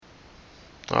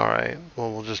All right.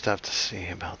 Well, we'll just have to see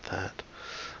about that.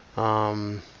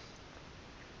 Um,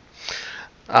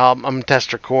 I'm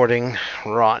test recording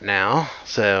right now,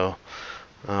 so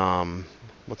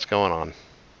what's going on?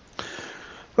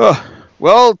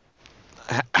 Well,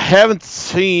 I haven't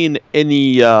seen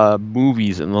any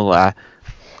movies in the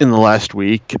last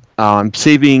week. I'm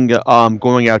saving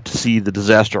going out to see The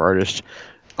Disaster Artist.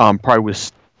 Probably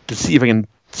with to see if I can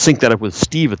sync that up with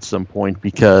Steve at some point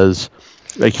because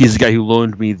like he's the guy who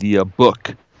loaned me the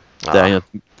book Ah, that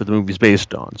the movie's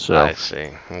based on. So I see.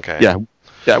 Okay. yeah,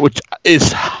 yeah, which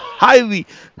is highly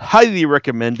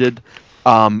recommended.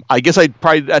 I guess I'd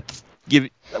probably have to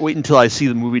wait until I see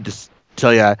the movie to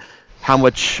tell you how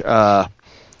much how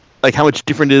much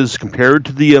different it is compared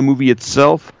to the movie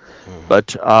itself. Mhm.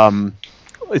 But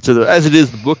as it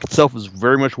is, the book itself is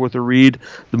very much worth a read.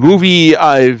 The movie,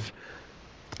 I've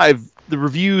the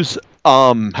reviews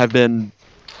have been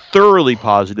thoroughly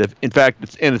positive. In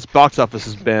fact, its box office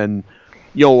has been,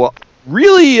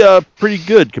 really pretty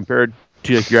good compared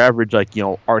to like, your average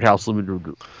art house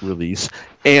limited release.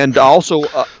 And also,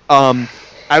 I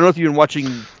don't know if you've been watching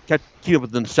Keep Up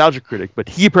with the Nostalgia Critic, but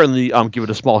he apparently gave it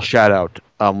a small shout out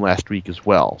last week as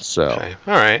well. So Okay.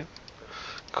 All right.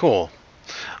 Cool.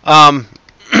 Um,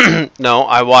 no,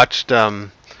 I watched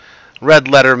Red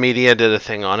Letter Media did a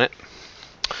thing on it,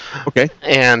 okay.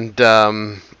 and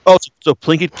Oh, so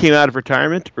Plinkett came out of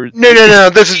retirement, or no.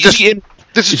 This is is just he in?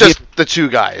 this is Is he in? just the two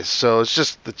guys. So it's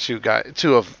just the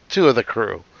two of the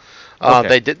crew.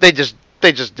 Okay. They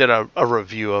just did a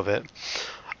review of it.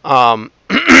 Um,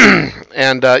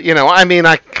 and I mean,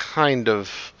 I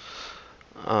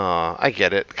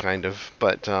get it, kind of,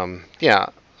 but yeah.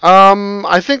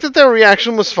 I think that their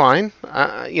reaction was fine,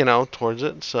 towards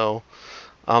it. So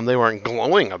they weren't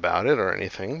glowing about it or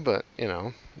anything, but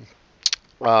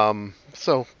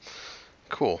so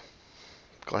cool.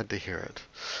 Glad to hear it.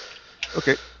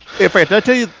 Okay. In fact, did I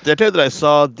tell you that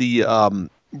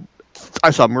I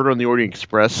saw Murder on the Orient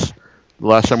Express the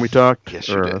last time we talked? Yes,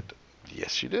 you Or did.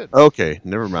 Yes, you did. okay,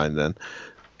 never mind then.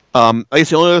 I guess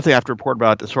the only other thing I have to report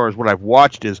about as far as what I've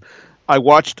watched is I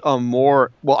watched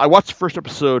more. Well, I watched the first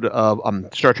episode of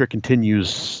Star Trek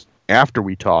Continues after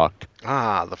we talked.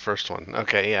 Ah, the first one.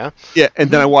 Okay, yeah. Yeah, and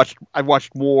then Mhm. I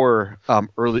watched more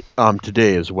early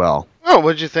today as well. Oh,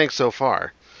 what did you think so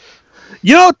far?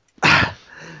 You know,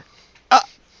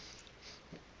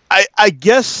 I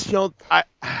guess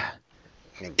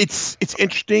it's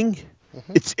interesting. Hmm.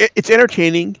 It's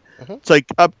entertaining. Hmm. It's like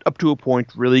up to a point,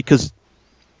 really, because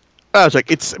I was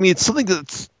like, it's something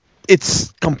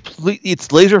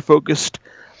it's laser focused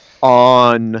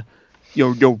on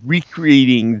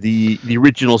recreating the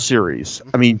original series.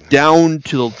 I mean, down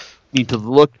to to the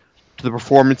look, to the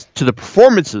performance, to the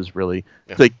performances. Really,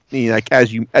 Yeah. it's like like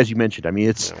as you mentioned. I mean,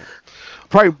 it's Yeah.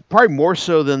 probably more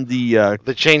so than the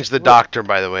They changed the doctor,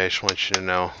 by the way. I just want you to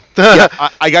know. yeah.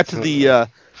 I got to the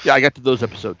I got to those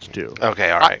episodes too. Okay,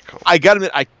 all right, cool. I got to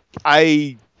admit,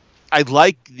 I I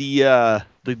like the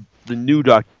new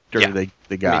doctor Yeah, they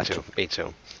Me got too. Me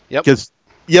too. Yep. because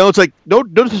it's like no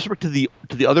disrespect to the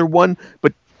other one,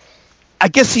 but I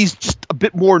guess he's just a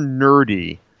bit more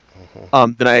nerdy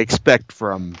Hmm. than I expect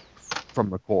from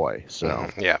McCoy. So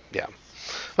Yeah, yeah.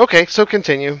 Okay, so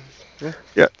continue. Yeah.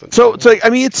 yeah, so it's like I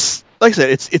mean it's like I said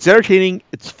it's entertaining,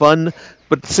 it's fun,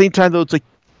 but at the same time though it's like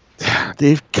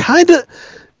they've kind of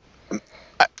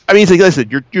I mean, it's like I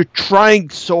said, you're trying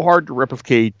so hard to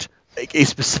replicate like, a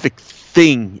specific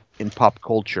thing in pop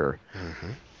culture,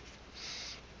 Hmm.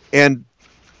 and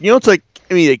it's like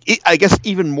I mean, like, I guess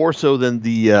even more so than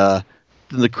the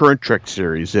current Trek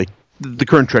series, like the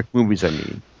current Trek movies. I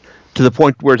mean, to the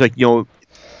point where it's like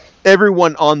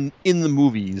everyone on in the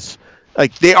movies,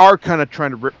 like they are kind of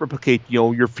trying to replicate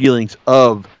your feelings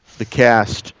of the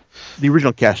cast, the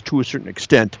original cast to a certain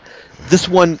extent. This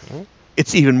one,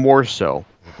 it's even more so.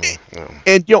 No,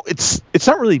 And it's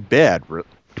not really bad,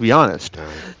 to be honest. no.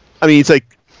 I mean, it's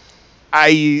like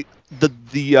I the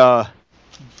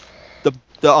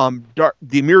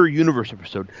Mirror Universe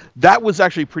episode that was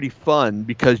actually pretty fun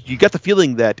because you got the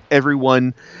feeling that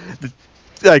everyone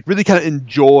like really kind of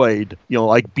enjoyed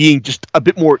like being just a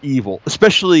bit more evil,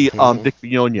 especially Mhm. Vic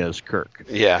Mignogna as Kirk.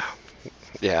 Yeah,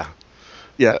 yeah.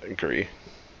 Yeah, I agree.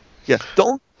 yeah.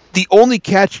 The only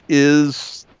catch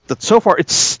is that so far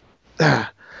it's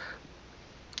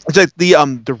like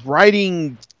the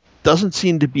writing doesn't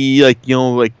seem to be like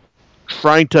like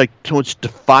trying to like too much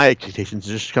defy expectations.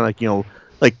 It's just kind of like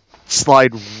like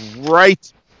slide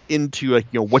right into like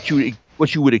what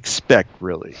you would expect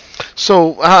really.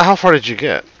 So, how far did you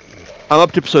get? I'm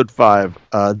up to episode 5.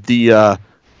 The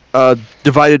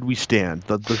Divided We Stand,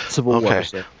 the Civil War Okay.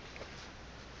 episode.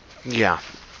 Yeah.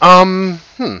 I'll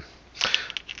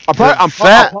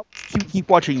That probably keep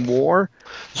watching more.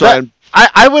 So that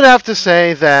I would have to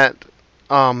say that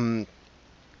um,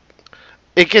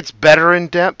 it gets better in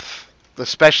depth,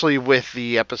 especially with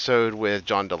the episode with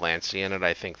John Delancey in it.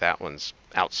 I think that one's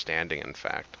outstanding, in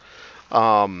fact.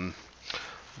 Um,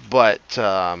 but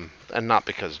and not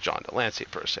because of John Delancey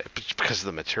per se, but just because of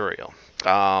the material.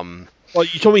 Um, well,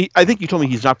 you told me. I think you told me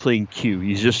he's not playing Q.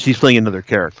 He's playing another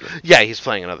character. yeah, he's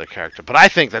playing another character, but I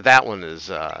think that that one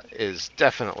is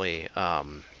definitely you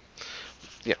know,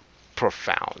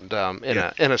 profound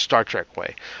in a Star Trek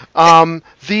way.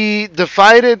 The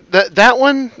divided that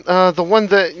one, the one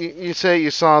that you say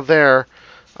you saw there,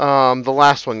 the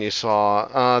last one you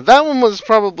saw, that one was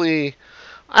probably,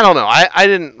 I don't know. I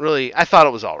didn't really. I thought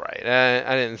it was all right.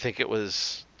 I didn't think it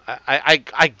was.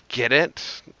 I get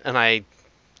it, and I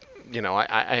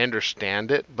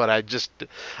understand it, but I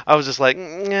was just like,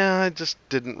 yeah, I just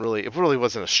didn't really. It really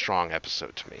wasn't a strong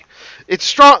episode to me. It's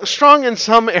strong in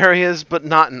some areas, but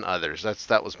not in others.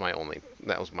 That was my only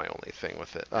thing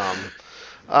with it.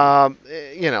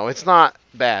 It's not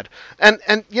bad,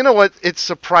 and you know what? It's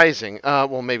surprising.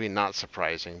 Well, maybe not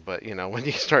surprising, but when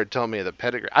you start telling me the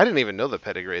pedigree, I didn't even know the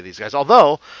pedigree of these guys.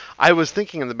 Although I was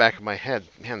thinking in the back of my head,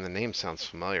 man, the name sounds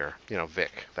familiar.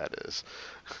 Vic, that is.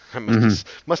 I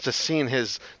must have seen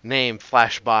his name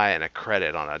flash by in a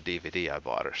credit on a DVD I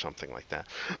bought or something like that.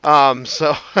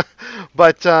 So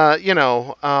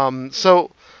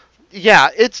yeah,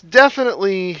 it's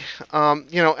definitely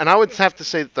and I would have to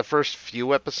say that the first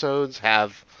few episodes they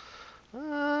have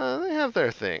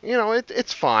their thing.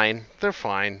 It's fine. They're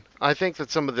fine. I think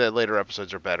that some of the later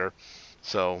episodes are better.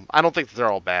 So I don't think that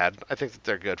they're all bad. I think that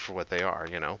they're good for what they are.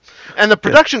 And the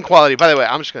production quality. By the way,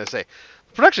 I'm just gonna say,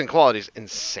 production quality is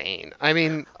insane. I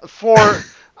mean,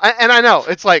 and I know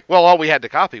it's like, well, all we had to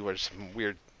copy were some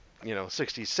weird,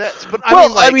 60s sets. But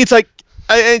I mean, it's like,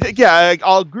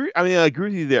 I'll agree. I mean, I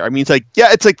agree with you there. I mean, it's like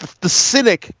the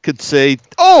cynic could say,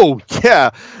 "Oh,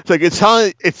 yeah,"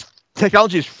 it's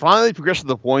technology has finally progressed to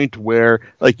the point where,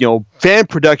 fan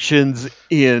productions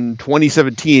in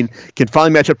 2017 can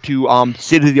finally match up to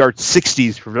state of the art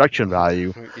 60s production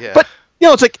value. Yeah. But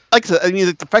it's like I said, I mean,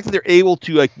 the fact that they're able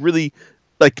to really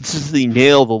consistently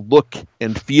nail the look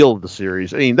and feel of the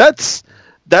series. I mean, that's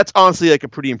honestly a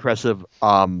pretty impressive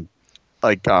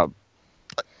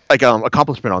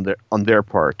accomplishment on their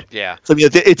part. Yeah. So I mean,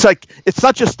 it's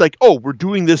not just oh, we're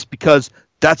doing this because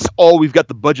that's all we've got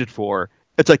the budget for.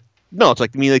 It's like, no, it's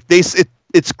like, I mean,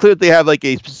 it's clear they have a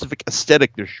specific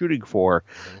aesthetic they're shooting for,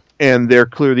 and they're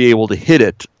clearly able to hit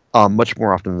it much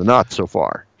more often than not so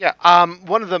far. Yeah.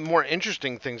 One of the more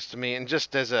interesting things to me, and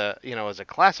just as a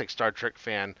classic Star Trek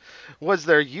fan, was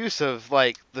their use of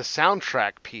the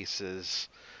soundtrack pieces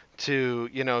to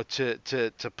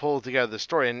pull together the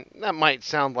story. And that might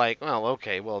sound like, well,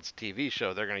 okay, well, it's a TV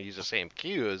show, they're going to use the same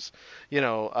cues,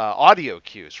 audio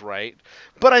cues, right?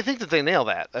 But I think that they nail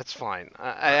that. That's fine,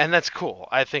 and that's cool.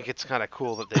 I think it's kind of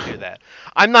cool that they do that.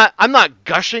 I'm not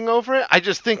gushing over it. I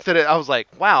just think that I was like,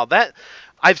 wow, that.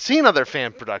 I've seen other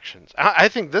fan productions. I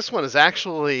think this one is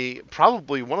actually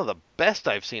probably one of the best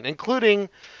I've seen, including,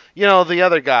 the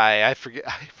other guy. I forget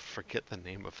the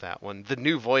name of that one. The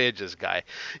New Voyages guy.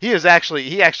 He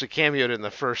actually cameoed in the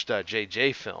first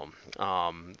JJ film.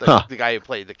 The guy who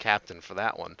played the captain for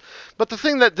that one. But the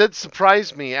thing that did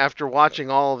surprise me after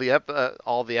watching all the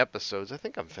episodes, I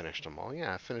think I've finished them all.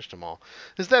 Yeah, I finished them all.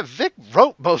 Is that Vic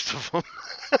wrote most of them?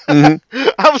 Mm-hmm.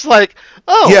 I was like,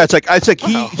 oh, yeah. It's like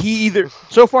wow. he either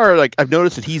so far I've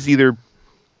noticed that he's either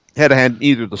had a hand in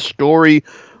either the story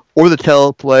or the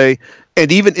teleplay. And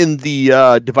even in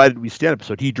the Divided We Stand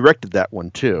episode, he directed that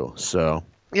one too. So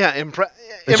yeah,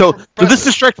 so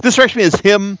this strikes me as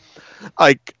him.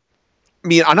 I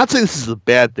mean, I'm not saying this is a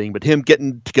bad thing, but him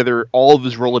getting together all of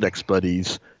his Rolodex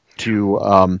buddies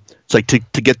to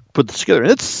put this together.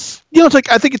 And it's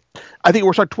I think it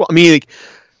works out well. I mean,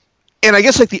 and I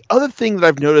guess the other thing that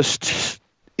I've noticed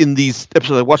in these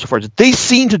episodes I watched so far is that they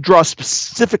seem to draw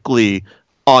specifically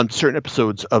on certain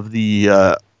episodes of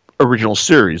the original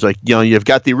series. You've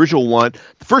got the original one,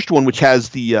 the first one, which has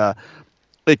the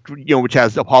which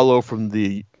has Apollo from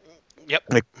the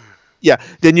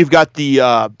then you've got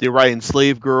the Orion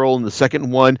slave girl in the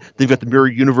second one, then you've got the Mirror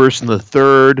Universe in the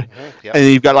third, and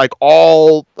then you've got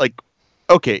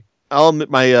okay, I'll admit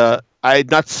I had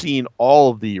not seen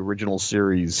all of the original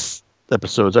series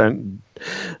episodes. I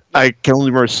can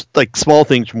only remember small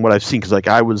things from what I've seen, because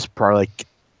I was probably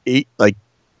 8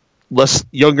 less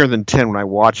younger than 10 when I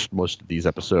watched most of these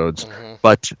episodes. Mm-hmm.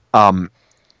 But I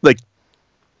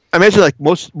imagine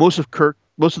most of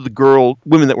the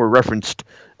women that were referenced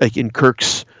in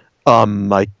Kirk's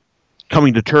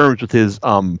coming to terms with his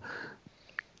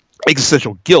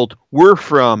existential guilt were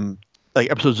from like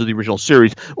episodes of the original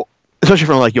series, especially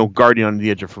from like Guardian on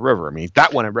the Edge of Forever. I mean,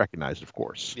 that one I recognized, of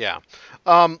course. Yeah,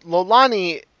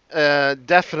 Lolani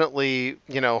definitely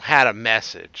had a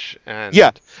message, and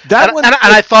Yeah, that and, one, and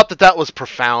I thought that was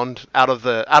profound. Out of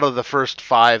the first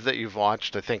 5 that you've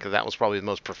watched, I think that was probably the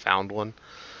most profound one.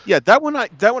 yeah, that one I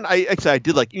actually I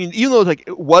did like, even though like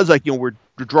it was like we're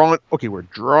drawing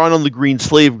on the Green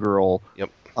Slave Girl.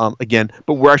 Yep. Again,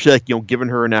 but we're actually like giving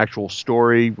her an actual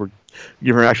story. We're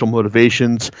giving her actual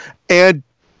motivations, and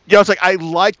it's like I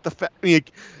like the fact. I mean,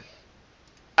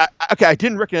 I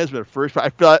didn't recognize him at first, but I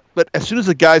thought. But as soon as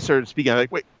the guy started speaking, I'm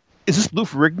like, wait, is this Lou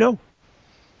Ferrigno?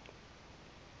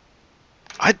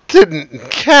 I didn't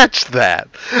catch that.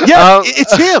 Yeah,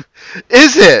 it's him.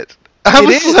 Is it? I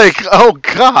was is. like, oh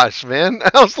gosh, man!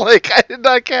 I was like, I did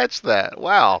not catch that.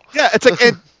 Wow. Yeah, it's like,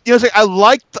 and it's like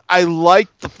I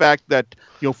liked the fact that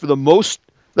for the most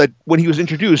that when he was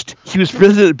introduced, he was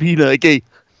presented as being like a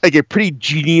pretty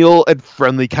genial and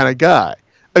friendly kind of guy.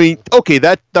 I mean, okay,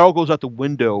 that all goes out the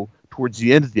window towards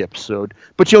the end of the episode,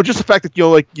 but just the fact that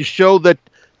like you show that,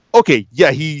 okay,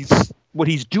 yeah, what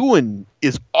he's doing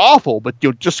is awful, but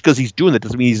just because he's doing that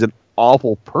doesn't mean he's an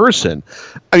awful person.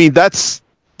 I mean, that's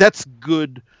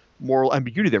good moral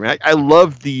ambiguity there. I mean, I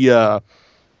love the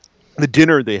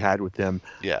dinner they had with him.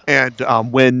 Yeah. And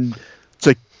when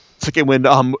when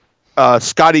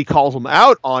Scotty calls him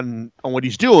out on what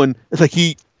he's doing, it's like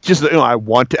he just I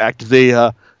want to act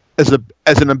as an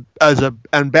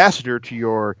ambassador to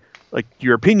your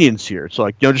opinions here. So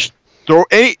like just throw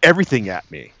everything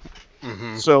at me.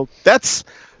 Mm-hmm. So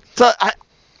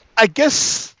I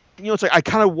guess it's like I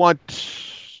kind of want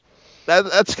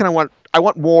that's kind of what I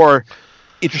want, more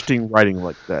interesting writing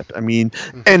like that. I mean,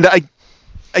 and I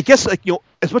guess like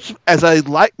as much as I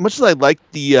like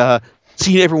the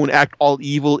seeing everyone act all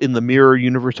evil in the Mirror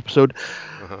Universe episode,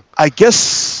 I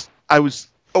guess I was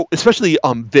especially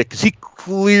Vic, because he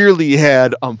clearly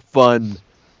had fun.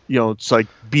 It's like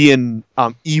being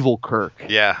evil Kirk.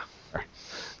 Yeah.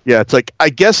 Yeah, it's like I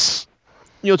guess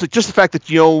it's like just the fact that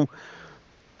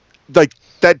like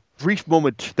that brief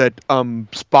moment that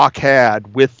Spock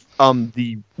had with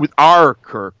our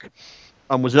Kirk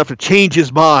was enough to change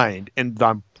his mind and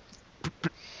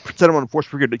set him on a Force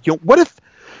Brigade. What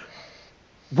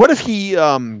if he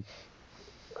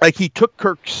he took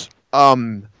Kirk's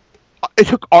it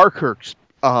took our Kirk's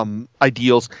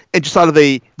ideals and just thought of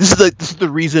this is the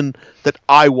reason that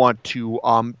I want to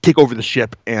take over the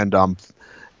ship and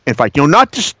fight.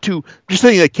 Not just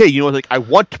saying like, hey, like I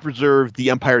want to preserve the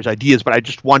Empire's ideas, but I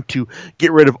just want to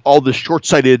get rid of all the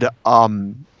short-sighted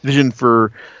vision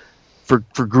for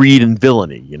greed and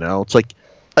villainy. It's like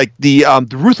the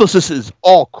ruthlessness is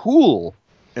all cool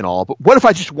and all, but what if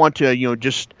I just want to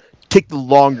just take the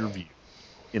longer view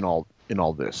in all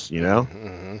this,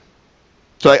 Mm-hmm.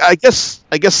 So I guess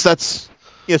that's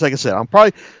like I said, I'm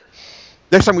probably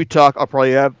next time we talk I'll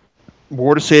probably have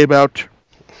more to say about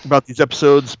these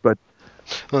episodes, but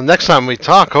well, next time we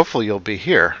talk hopefully you'll be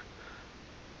here.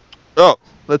 Oh,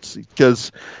 let's see,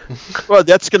 because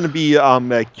that's going to be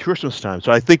at Christmas time,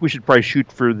 so I think we should probably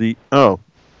shoot for the I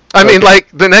mean, like,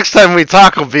 the next time we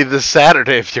talk will be this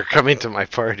Saturday if you're coming to my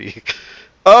party.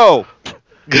 Oh.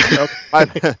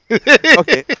 Okay.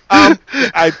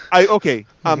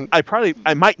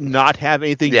 I might not have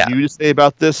anything new to say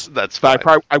about this. That's fine.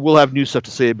 But I will have new stuff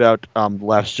to say about The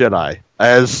Last Jedi,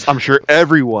 as I'm sure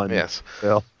everyone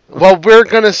will. Well, we're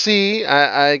gonna see.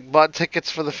 I bought tickets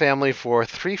for the family for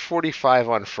 3:45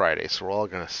 on Friday, so we're all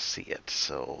gonna see it.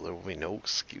 So there will be no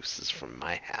excuses from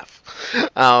my half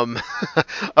of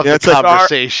the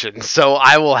conversation. So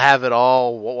I will have it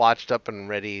all watched up and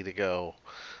ready to go.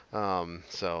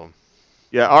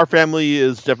 Yeah, our family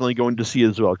is definitely going to see it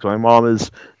as well. So my mom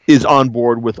is on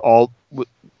board with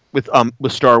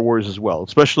with Star Wars as well,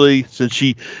 especially since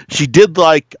she did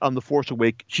like The Force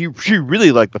Awakens. She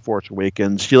really liked The Force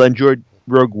Awakens. She enjoyed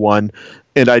Rogue One,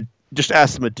 and I just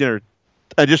asked them at dinner.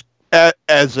 I just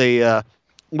as a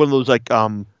one of those like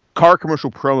car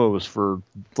commercial promos for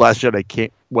Last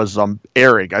Jedi was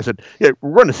airing. I said, "Yeah,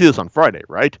 we're going to see this on Friday,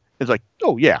 right?" It's like,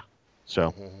 "Oh yeah."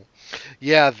 So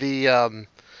yeah,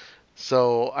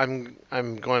 so I'm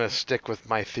going to stick with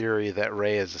my theory that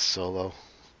Rey is a Solo.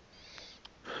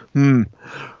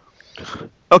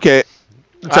 Okay.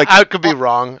 It's like, I could be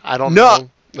wrong. I don't know.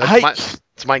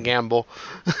 It's my gamble.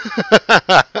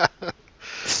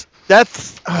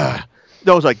 That's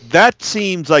no, it's like that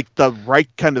seems like the right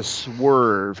kind of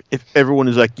swerve if everyone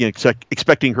is like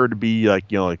expecting her to be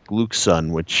like like Luke's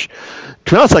son, which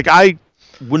to be honest, like I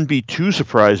wouldn't be too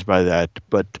surprised by that.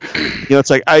 But it's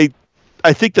like I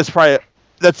I think that's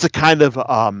the kind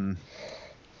of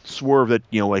swerve that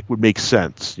like would make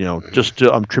sense. Just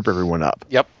to trip everyone up.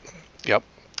 Yep.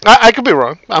 I could be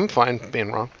wrong. I'm fine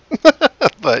being wrong.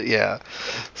 But yeah.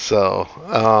 So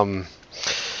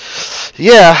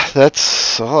yeah,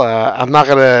 that's. I'm not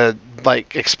gonna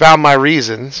expound my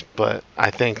reasons, but I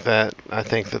think that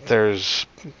there's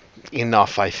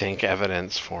enough. I think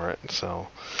evidence for it. So,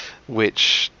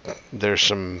 which there's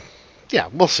some. Yeah,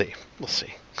 we'll see.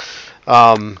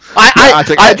 I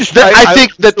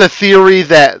think that the theory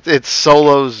that it's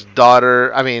Solo's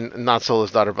daughter, I mean, not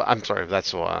Solo's daughter, but I'm sorry, that's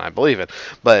the one I believe in,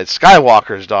 but it's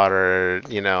Skywalker's daughter,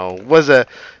 was a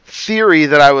theory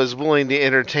that I was willing to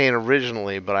entertain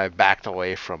originally, but I backed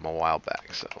away from a while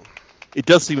back, so. It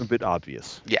does seem a bit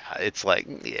obvious. Yeah, it's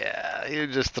you're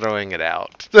just throwing it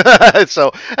out.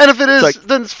 So, and if it is,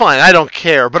 then it's fine. I don't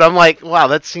care. But I'm like, wow,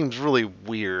 that seems really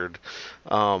weird.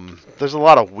 There's a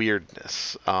lot of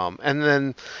weirdness. And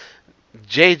then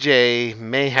JJ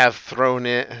may have thrown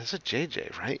in. Is it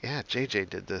JJ, right? Yeah,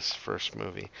 JJ did this first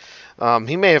movie.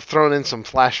 He may have thrown in some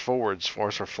flash forwards for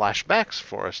us or flashbacks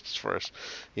for us, for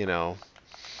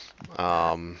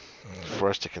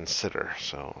us to consider.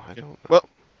 So I don't know. Well,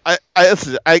 I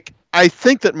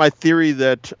think that my theory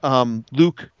that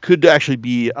Luke could actually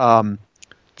be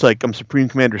Supreme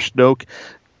Commander Snoke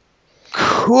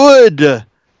could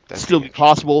still be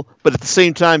possible, but at the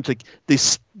same time,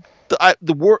 it's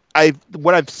what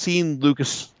I've seen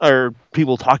Lucas or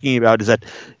people talking about is that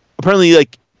apparently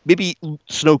maybe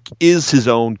Snoke is his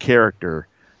own character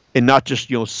and not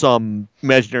just some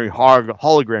imaginary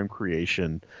hologram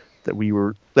creation that we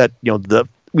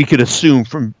could assume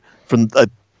from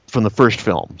the first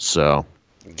film. So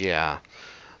yeah,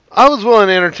 I was willing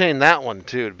to entertain that one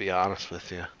too, to be honest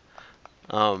with you.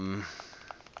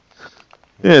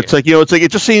 Yeah, it's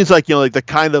it just seems like the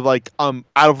kind of out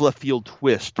of left field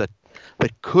twist that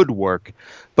could work,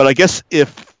 but I guess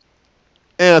if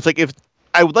I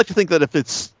would like to think that if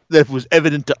it was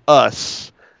evident to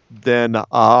us, then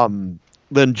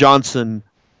Rian Johnson,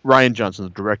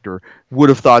 the director, would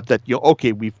have thought that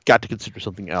okay, we've got to consider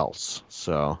something else.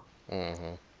 So.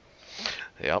 Mm-hmm.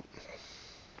 Yep.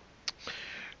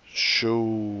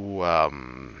 So,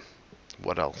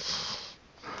 what else?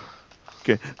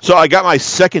 Okay, so I got my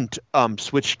second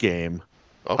Switch game.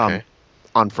 Okay.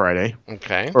 On Friday.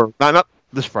 Okay. Or not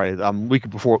this Friday. Week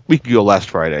ago last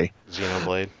Friday.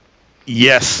 Xenoblade.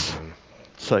 Yes.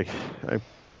 It's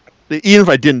even if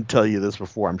I didn't tell you this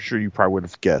before, I'm sure you probably would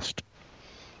have guessed.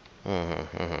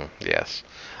 Yes.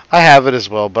 I have it as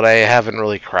well, but I haven't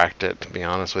really cracked it, to be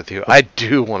honest with you. I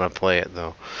do want to play it,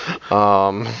 though.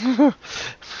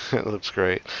 It looks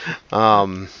great.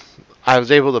 I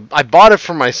was able to... I bought it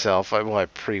for myself. I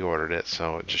pre-ordered it,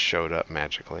 so it just showed up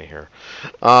magically here.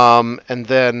 And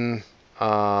then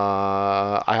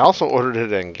I also ordered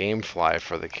it in GameFly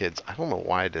for the kids. I don't know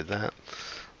why I did that,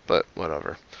 but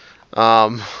whatever.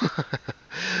 Well,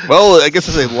 I guess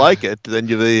if they like it, then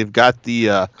they've got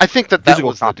the. I think that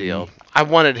was the deal. I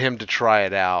wanted him to try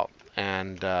it out,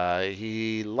 and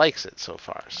he likes it so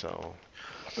far. So.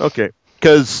 Okay,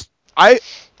 because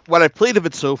what I played of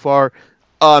it so far,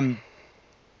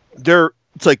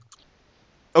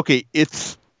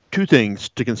 it's two things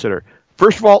to consider.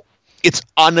 First of all, it's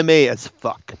anime as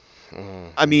fuck.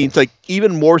 I mean, it's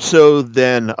even more so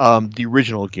than the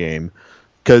original game,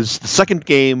 because the second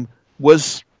game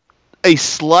was a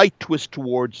slight twist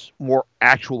towards more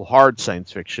actual hard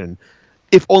science fiction,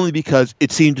 if only because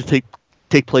it seemed to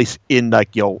take place in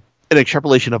an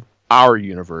extrapolation of our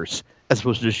universe as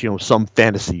opposed to just some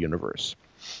fantasy universe.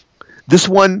 This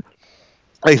one,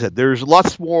 like I said, there's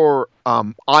lots more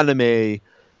anime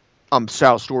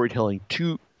style storytelling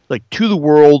to the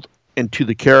world and to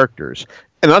the characters.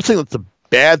 And I'm not saying that's a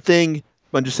bad thing,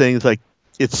 but I'm just saying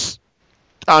that's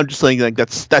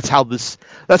how this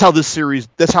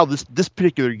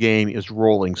particular game is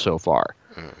rolling so far.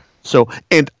 So,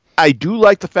 and I do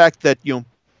like the fact that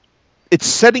it's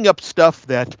setting up stuff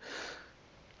that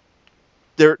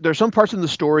there's some parts in the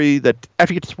story that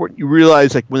after you get to support, you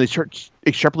realize when they start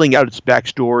extrapolating out its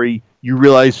backstory, you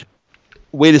realize,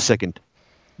 wait a second,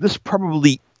 this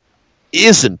probably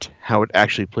isn't how it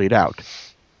actually played out.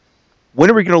 When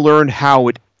are we going to learn how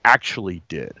it actually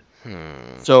did?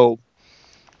 So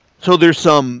there's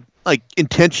some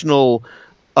intentional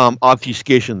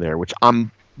obfuscation there, which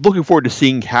I'm looking forward to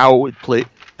seeing how it plays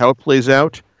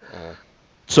out.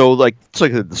 So the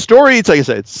story, it's like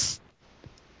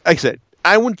I said,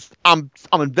 I'm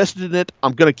invested in it.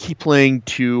 I'm gonna keep playing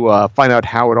to find out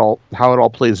how it all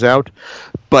plays out.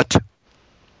 But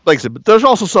like I said, but there's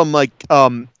also some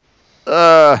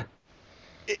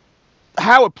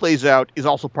how it plays out is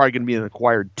also probably going to be an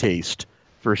acquired taste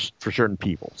for certain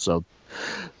people. So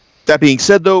that being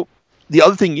said, though, the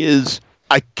other thing is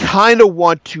I kind of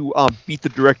want to beat the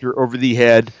director over the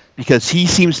head because he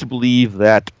seems to believe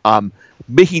that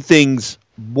making things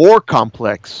more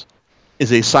complex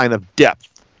is a sign of depth.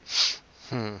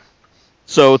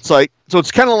 So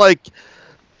it's kind of like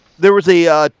there was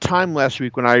a time last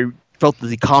week when I felt that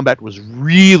the combat was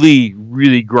really,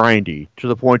 really grindy to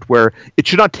the point where it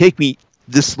should not take me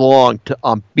this long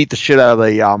to beat the shit out of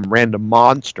a random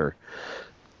monster.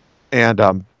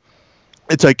 And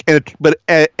it's like, and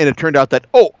it turned out that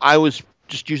I was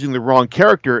just using the wrong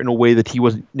character in a way that he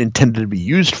wasn't intended to be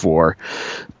used for.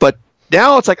 But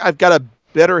now it's like I've got a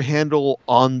better handle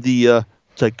on the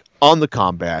on the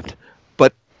combat.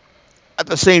 But at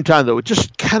the same time, though, it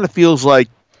just kind of feels like,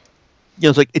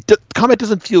 it's like combat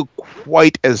doesn't feel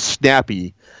quite as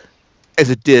snappy as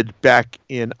it did back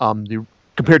in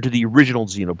compared to the original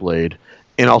Xenoblade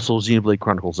and also Xenoblade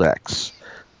Chronicles X.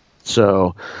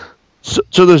 So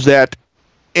there's that,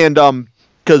 and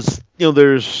because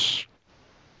there's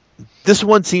this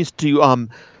one seems to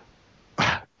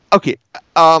okay,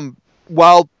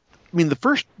 while I mean the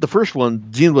first one,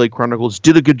 Xenoblade Chronicles,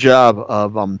 did a good job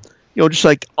of just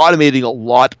like automating a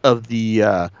lot of the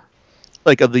of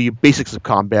the basics of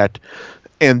combat,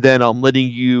 and then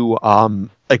letting you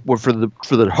for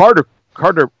the harder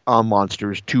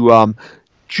monsters to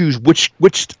choose which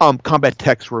combat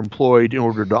techs were employed in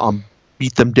order to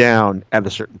beat them down at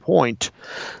a certain point.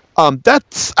 I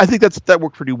think that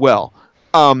worked pretty well.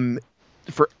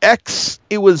 For X,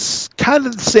 it was kind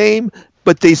of the same,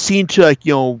 but they seemed to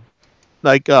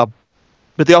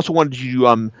but they also wanted you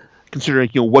to consider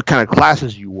what kind of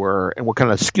classes you were and what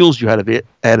kind of skills you had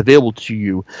available to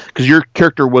you, because your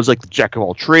character was like the jack of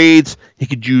all trades. He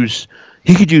could use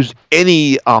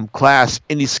any class,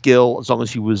 any skill, as long as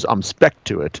he was spec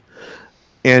to it,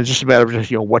 and it's just a matter of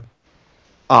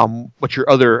what your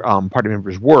other party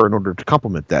members were in order to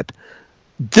complement that.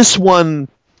 This one,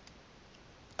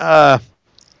 like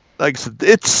I said,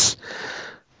 it's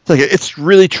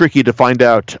really tricky to find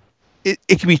out.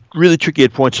 It can be really tricky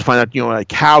at points to find out,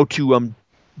 how to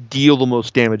deal the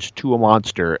most damage to a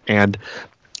monster. And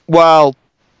while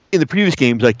in the previous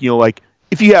games, if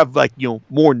you have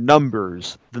more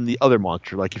numbers than the other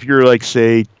monster, like if you're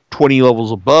say 20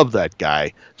 levels above that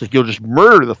guy, it's like you'll just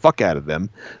murder the fuck out of them.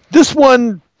 This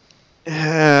one,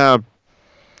 there's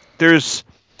there's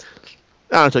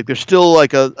still a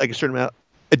certain amount,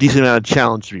 a decent amount of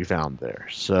challenge to be found there.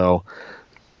 So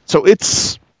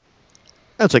it's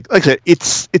like I said, it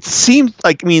seems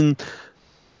like, I mean,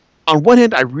 on one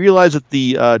hand, I realize that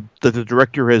the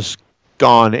director has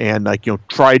gone and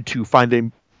tried to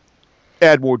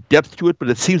add more depth to it, but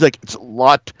it seems like it's a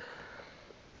lot.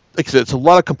 Like I said, it's a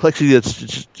lot of complexity that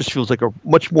just feels like a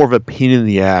much more of a pain in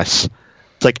the ass.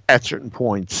 It's at certain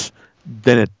points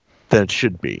than it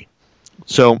should be.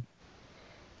 So, I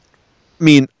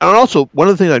mean, and also one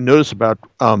of the things I've noticed about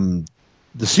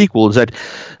the sequel is that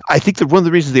I think that one of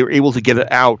the reasons they were able to get it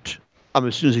out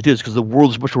as soon as they did is because the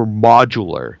world is much more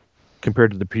modular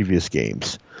compared to the previous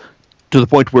games, to the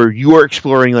point where you are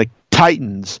exploring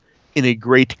titans in a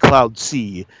great cloud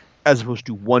sea as opposed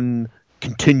to one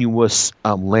continuous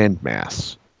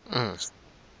landmass.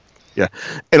 Yeah,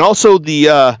 and also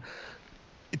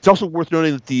it's also worth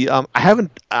noting that I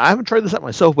haven't tried this out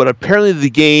myself, but apparently the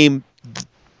game,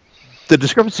 the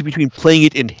discrepancy between playing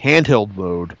it in handheld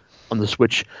mode on the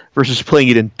Switch versus playing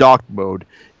it in docked mode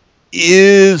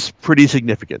is pretty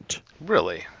significant.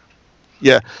 Really?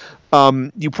 Yeah.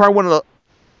 You probably want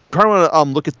to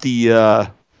look at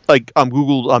the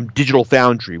Google Digital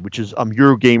Foundry, which is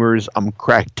Eurogamer's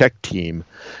crack tech team.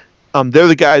 They're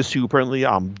the guys who apparently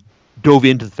dove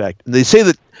into the fact, and they say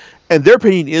that, and their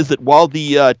opinion is that while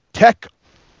the tech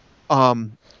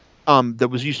that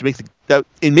was used to make that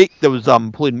was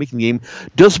employed in making the game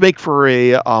does make for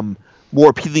a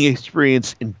more appealing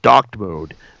experience in docked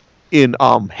mode, in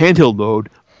handheld mode,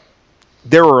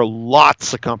 there are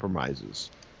lots of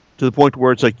compromises to the point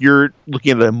where it's you're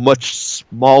looking at a much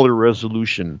smaller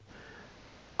resolution,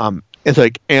 and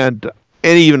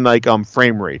even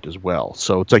frame rate as well.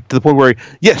 So it's to the point where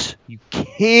yes, you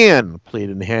can play it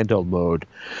in handheld mode,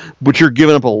 but you're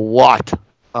giving up a lot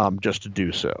just to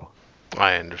do so.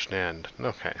 I understand.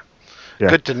 Okay.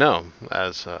 Yeah. Good to know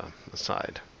as a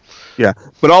aside. Yeah,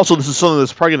 but also this is something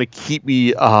that's probably going to keep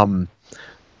me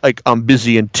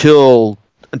busy until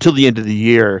the end of the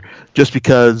year, just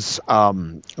because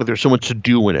there's so much to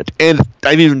do in it. And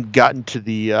I've even gotten to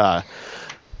the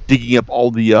digging up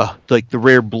all the the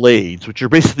rare blades, which are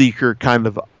basically your kind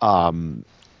of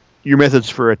your methods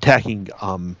for attacking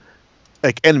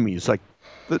like enemies. Like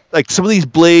some of these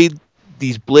blades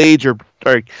are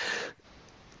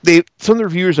they. Some of the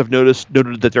reviewers have noted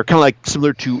that they're kind of like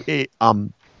similar to a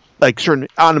like certain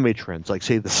anime trends, like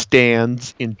say the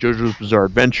stands in JoJo's Bizarre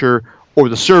Adventure or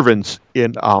the servants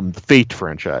in the Fate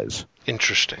franchise.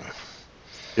 Interesting.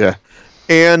 Yeah,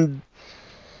 and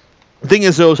the thing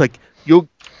is though, is like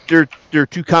there are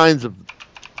two kinds of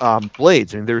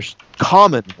blades. I mean, there's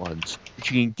common ones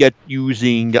that you can get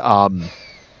using that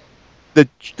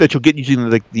you'll get using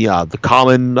the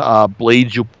common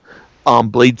blades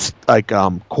blades like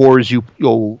cores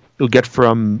you'll get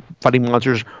from fighting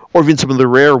monsters, or even some of the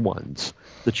rare ones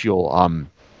that you'll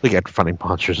get from fighting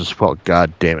monsters as well.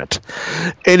 God damn it!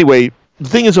 Anyway, the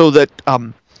thing is though that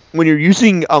when you're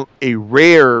using a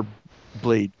rare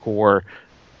blade core,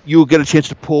 you'll get a chance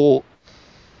to pull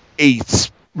a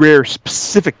rare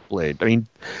specific blade. I mean,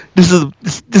 this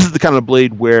is the kind of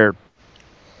blade where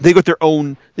they got their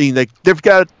own thing. Like there's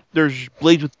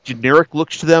blades with generic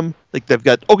looks to them. Like they've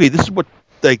got this is what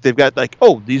they've got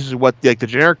these is what the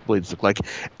generic blades look like,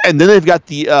 and then they've got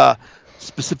the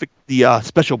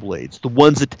special blades, the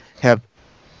ones that have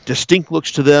distinct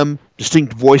looks to them,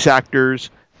 distinct voice actors,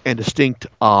 and distinct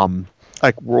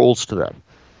roles to them.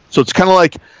 So it's kind of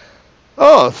like,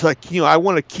 it's like, I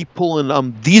want to keep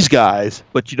pulling these guys,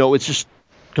 but it's just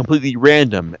completely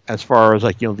random as far as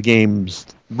the game's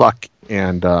luck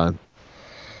and their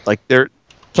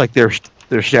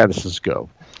statuses go.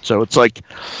 So it's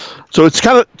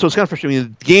kind of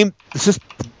frustrating.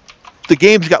 The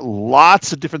game's got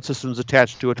lots of different systems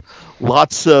attached to it,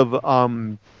 lots of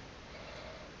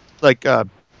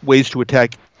ways to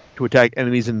attack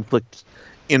enemies and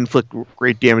inflict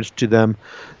great damage to them.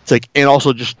 It's and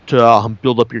also just to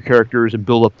build up your characters and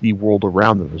build up the world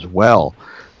around them as well.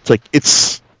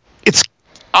 It's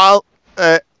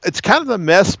kind of a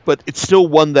mess, but it's still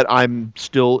one that I'm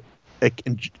still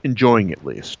enjoying at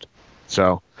least.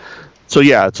 So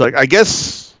yeah, I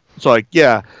guess what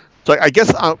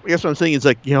I'm saying is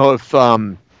if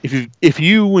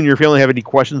you and your family have any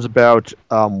questions about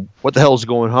what the hell is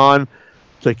going on,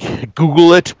 it's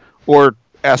Google it or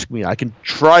ask me. I can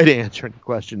try to answer any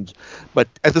questions, but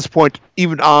at this point,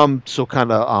 I'm still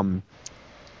compelled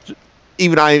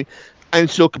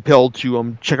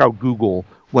to check out Google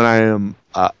when I am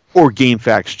or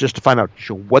GameFAQs just to find out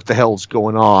what the hell is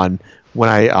going on when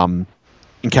I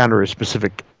encounter a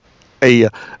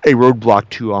roadblock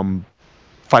to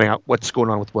finding out what's going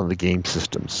on with one of the game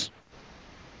systems.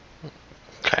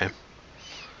 Okay.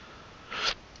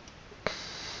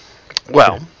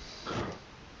 Well,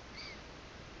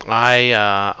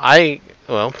 I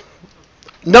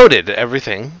noted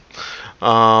everything.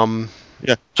 Yeah.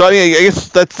 So I guess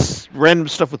that's random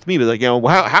stuff with me, but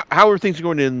how are things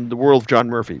going in the world of John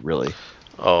Murphy, really?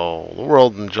 Oh, the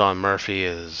world in John Murphy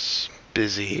is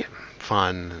busy,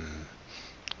 fun, and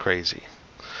crazy.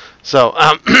 So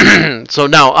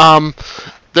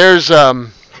there's I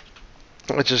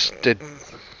just did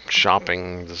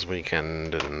shopping this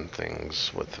weekend and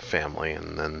things with the family,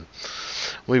 and then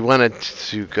we wanted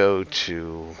to go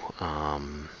to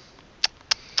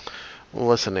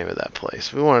what's the name of that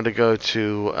place? We wanted to go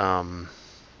to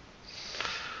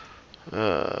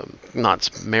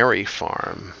Knott's Merry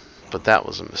Farm, but that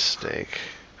was a mistake.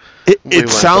 It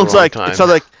sounds like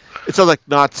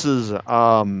Knott's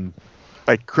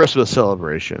Christmas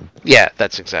celebration. Yeah,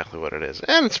 that's exactly what it is,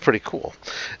 and it's pretty cool.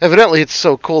 Evidently, it's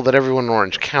so cool that everyone in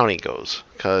Orange County goes,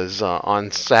 because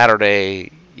on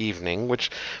Saturday evening, which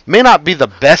may not be the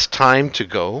best time to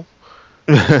go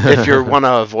if you want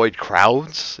to avoid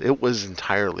crowds, it was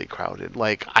entirely crowded.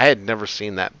 I had never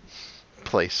seen that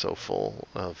place so full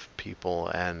of people,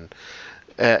 and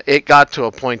it got to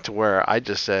a point to where I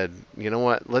just said, you know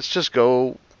what, let's just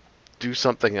go do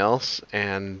something else,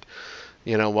 and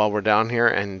while we're down here,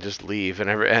 and just leave.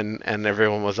 And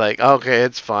everyone was like, okay,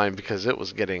 it's fine, because it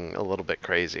was getting a little bit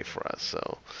crazy for us.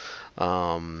 So,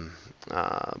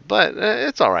 but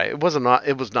it's all right. It was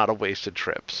not a wasted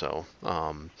trip. So,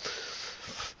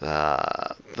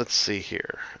 let's see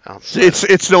here.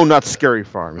 It's no Knott's Scary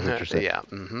Farm. Is what you're saying. Yeah.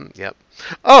 Yep.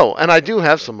 Oh, and I do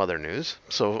have some other news.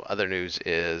 So other news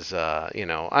is, I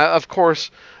of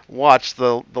course watched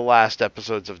the last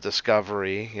episodes of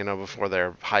Discovery, before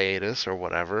their hiatus or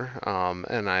whatever.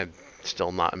 And I'm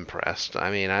still not impressed.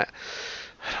 I mean, I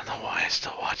don't know why I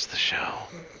still watch the show.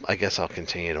 I guess I'll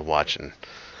continue to watch and.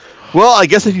 Well, I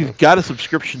guess if you've got a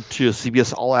subscription to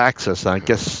CBS All Access, I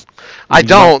guess I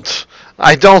don't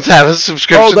have a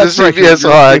subscription to CBS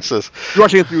All Access. You're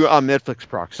watching it through Netflix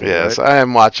proxy. Yes, right? I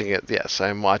am watching it. Yes, I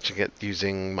am watching it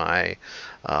using my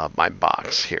my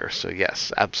box here. So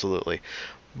yes, absolutely.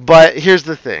 But here's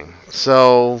the thing.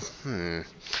 So,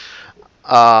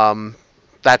 um,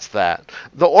 that's that.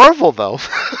 The Orville, though,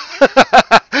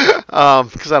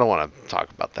 because I don't want to talk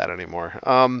about that anymore.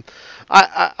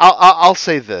 I'll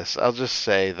say this. I'll just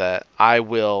say that I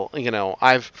will.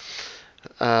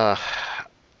 Uh,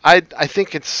 I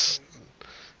think it's.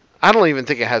 I don't even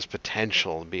think it has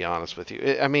potential, to be honest with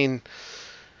you. I mean,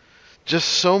 just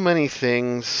so many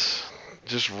things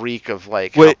just reek of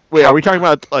like Wait, are we talking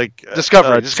about like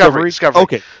Discovery.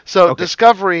 Okay, So okay.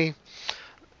 Discovery,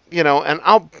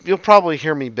 and you'll probably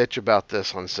hear me bitch about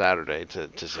this on Saturday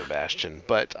to Sebastian,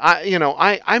 but I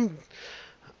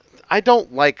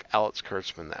don't like Alex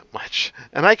Kurtzman that much,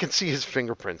 and I can see his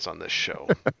fingerprints on this show.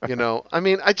 I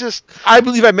mean, I just I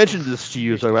believe I mentioned this to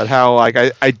you so about how like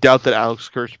I doubt that Alex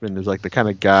Kurtzman is like the kind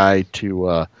of guy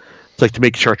to like to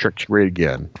make Star Trek great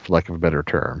again, for lack of a better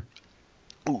term.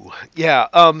 ooh, yeah.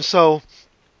 So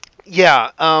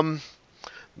yeah.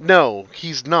 No,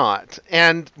 he's not.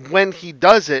 And when he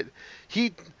does it,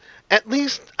 he at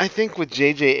least I think with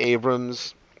J.J.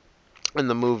 Abrams in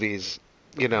the movies,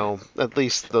 at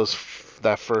least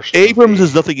that first Abrams movie.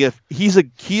 is nothing if he's a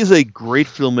great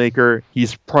filmmaker.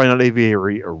 He's probably not a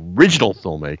very original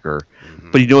filmmaker,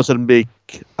 Hmm. but he knows how to make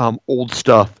old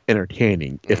stuff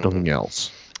entertaining, if Hmm. nothing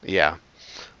else. Yeah.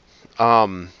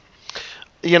 Um.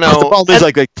 The problem is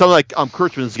And like someone like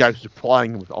Kurtzman is the guy who's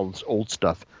supplying him with all this old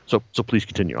stuff. So please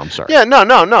continue. I'm sorry. yeah,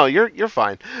 no, you're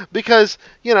fine because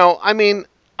I mean,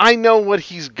 I know what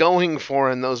he's going for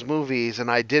in those movies,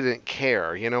 and I didn't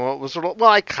care. It was sort of,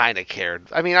 well, I kind of cared.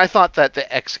 I mean, I thought that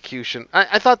the execution,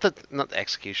 I thought that not the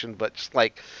execution, but just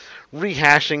like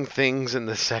rehashing things in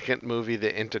the second movie,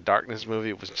 the Into Darkness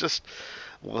movie, was just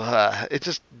it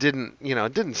just didn't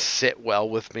it didn't sit well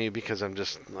with me because I'm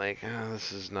just like,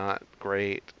 this is not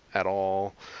great at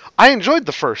all. I enjoyed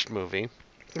the first movie.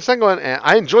 The second one,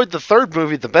 I enjoyed the third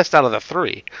movie the best out of the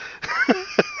three.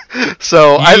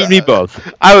 So You and me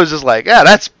both. I was just like, yeah,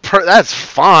 that's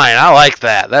fine. I like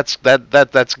that.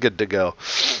 That's good to go.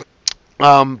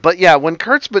 But yeah, when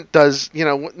Kurtzman does,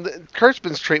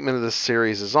 Kurtzman's treatment of this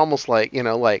series is almost like,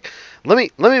 like let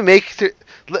me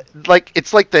like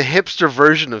it's like the hipster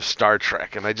version of Star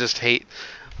Trek, and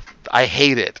I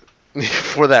hate it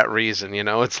for that reason.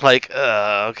 It's like,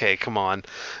 okay, come on.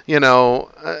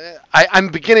 I'm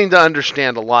beginning to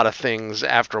understand a lot of things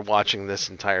after watching this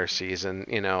entire season,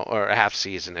 or half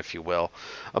season, if you will,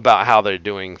 about how they're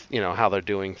doing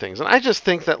things, and I just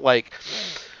think that like.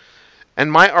 And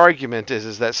my argument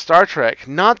is that Star Trek,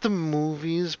 not the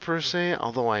movies per se,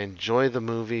 although I enjoy the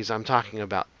movies, I'm talking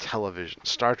about television,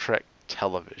 Star Trek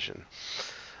television.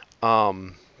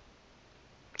 Um,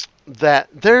 that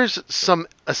there's some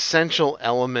essential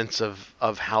elements of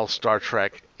how Star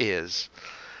Trek is.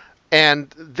 And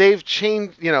they've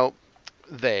changed,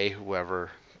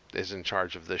 whoever is in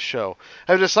charge of this show,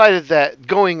 have decided that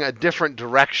going a different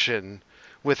direction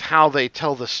with how they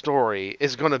tell the story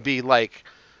is going to be like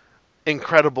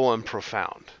incredible and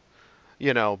profound.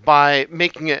 By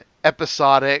making it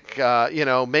episodic,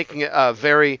 making it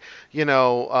very,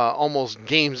 almost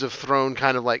Games of Thrones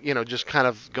kind of like, just kind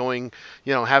of going,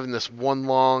 having this one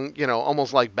long,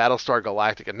 almost like Battlestar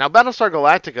Galactica. Now, Battlestar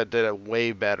Galactica did it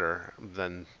way better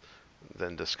than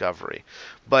Discovery,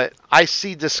 but I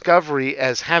see Discovery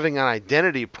as having an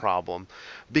identity problem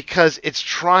because it's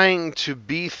trying to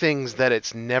be things that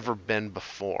it's never been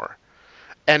before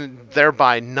and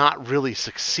thereby not really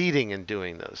succeeding in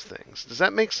doing those things. Does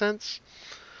that make sense?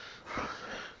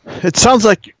 It sounds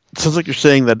like you're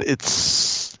saying that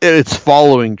it's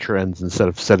following trends instead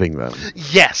of setting them.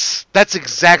 Yes, that's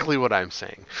exactly what I'm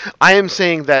saying. I am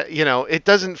saying that, it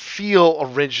doesn't feel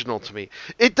original to me.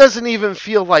 It doesn't even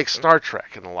feel like Star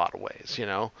Trek in a lot of ways.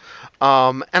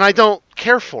 And I don't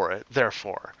care for it,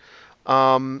 therefore.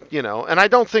 And I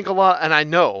don't think a lot, and I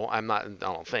know, I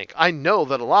don't think, I know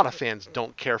that a lot of fans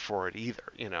don't care for it either,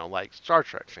 like Star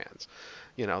Trek fans.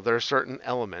 There are certain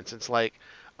elements. It's like,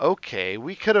 okay,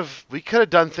 we could have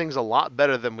done things a lot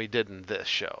better than we did in this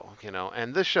show,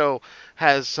 and this show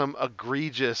has some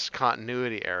egregious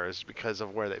continuity errors because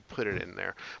of where they put it in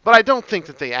there. But I don't think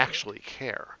that they actually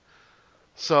care.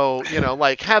 So,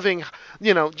 like having,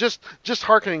 just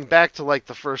harkening back to like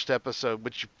the first episode,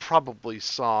 which you probably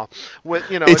saw, with,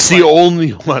 It's it's the like, only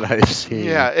one I've seen.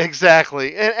 yeah,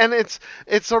 exactly, and it's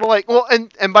sort of like, well,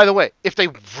 and by the way, if they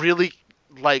really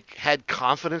like had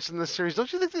confidence in this series,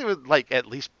 don't you think they would like at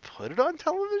least put it on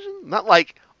television, not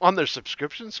like on their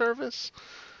subscription service?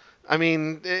 I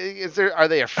mean, are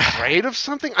they afraid of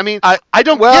something? I mean, I I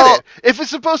don't get well, it. If it's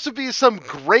supposed to be some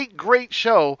great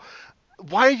show,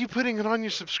 why are you putting it on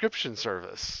your subscription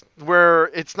service where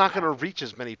it's not going to reach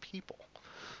as many people?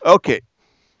 okay.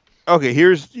 Okay,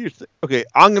 okay.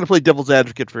 I'm going to play devil's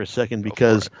advocate for a second Go for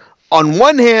because, it. on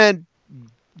one hand,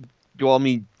 well, I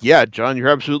mean, yeah, John, you're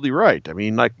absolutely right. I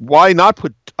mean, like, why not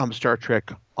put Star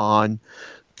Trek on?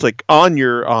 It's like on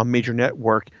your major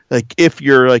network, like if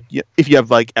you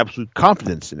have like absolute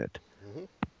confidence in it. Hmm.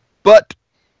 But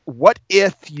what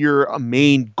if your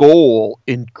main goal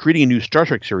in creating a new Star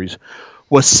Trek series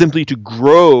was simply to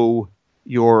grow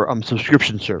your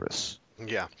subscription service?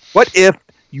 Yeah. What if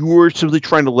you were simply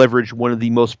trying to leverage one of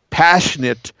the most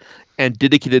passionate and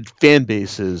dedicated fan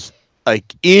bases,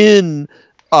 like in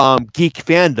geek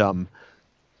fandom,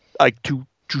 like to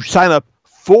sign up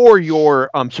for your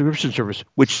subscription service,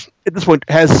 which at this point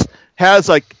has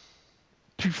like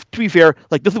to be fair,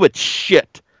 like nothing but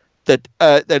shit that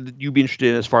you'd be interested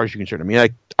in as far as you're concerned. I mean,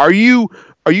 like, are you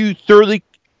thoroughly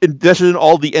invested in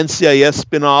all the NCIS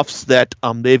spin-offs that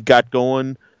they've got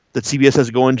going, that CBS has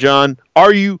going, John?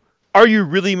 Are you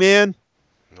really, man?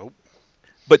 Nope.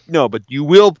 But no, but you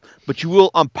will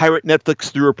pirate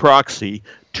Netflix through a proxy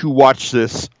to watch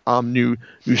this new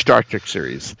Star Trek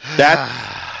series.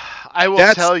 I will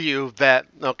That's tell you that.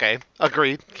 Okay,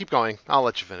 agreed. Keep going. I'll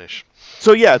let you finish.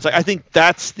 so yeah. It's like I think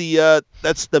that's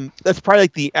probably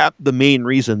like the main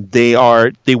reason they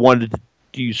wanted to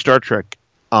use Star Trek.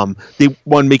 They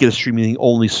want to make it a streaming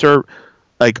only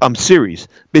series,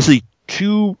 basically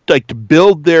to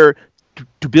build their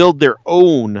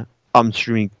own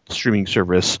streaming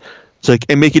service. It's like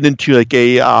and make it into like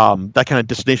a that kind of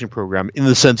destination program in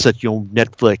the sense that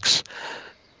Netflix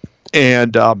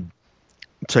and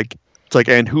it's like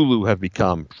and Hulu have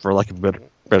become, for lack of a better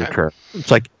Okay. term.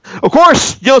 It's like, of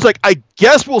course, it's like I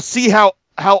guess we'll see how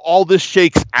all this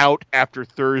shakes out after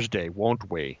Thursday,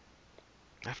 won't we?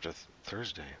 After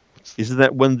Thursday. What's... Isn't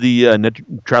that when the net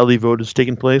neutrality vote is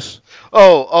taking place?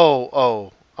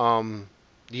 Oh.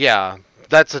 Yeah.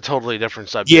 That's a totally different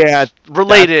Yeah, subject. that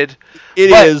Related,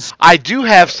 it but is. I do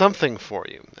have something for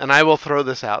you, and I will throw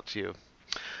this out to you.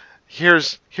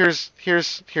 Here's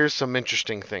some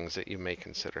interesting things that you may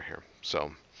consider here.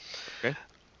 So, Okay.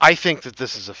 I think that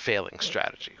this is a failing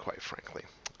strategy, quite frankly,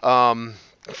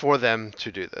 for them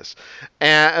to do this.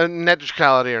 And net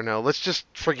neutrality or no, let's just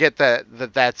forget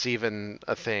that's even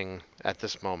a thing at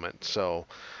this moment. So,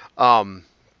 um,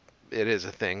 it is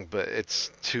a thing, but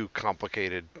it's too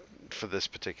complicated for this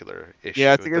particular Yeah, I issue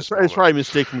at think this it's moment. probably a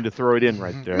mistake for me to throw it in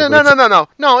right there, No, but no, it's no, no, no,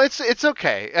 no. It's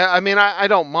okay. I mean, I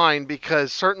don't mind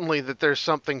because certainly that there's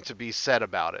something to be said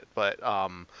about it. But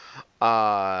I'm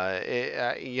not,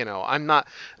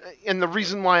 and the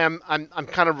reason why I'm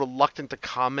kind of reluctant to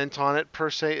comment on it per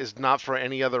se is not for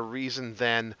any other reason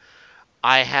than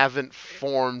I haven't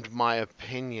formed my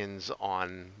opinions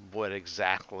on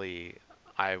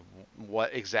I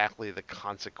what exactly the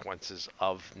consequences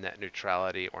of net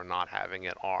neutrality or not having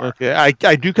it are. okay. I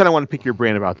do kind of want to pick your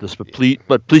brain about this, but please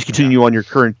Yeah. continue on your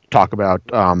current talk about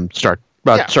Yeah. start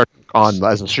on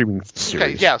as a streaming Okay.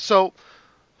 series. Yeah. So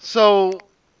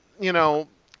you know,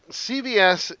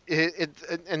 CBS,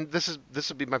 and this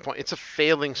would be my point. It's a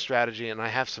failing strategy, and I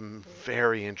have some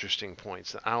very interesting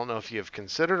points that I don't know if you have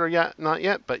considered or yet, not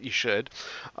yet, but you should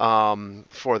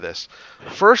for this.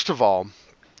 First of all,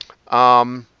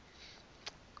 um,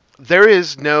 there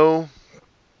is no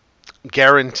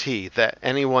guarantee that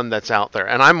anyone that's out there,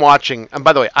 and I'm watching, and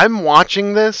by the way, I'm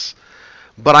watching this,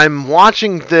 but I'm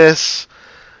watching this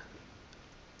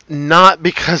not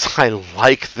because I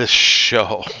like this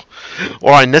show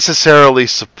or I necessarily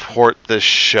support this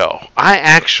show.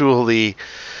 I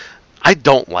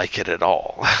don't like it at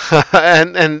all,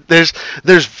 and there's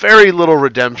very little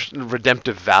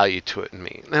redemptive value to it in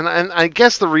me, and I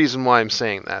guess the reason why I'm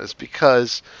saying that is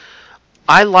because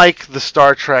I like the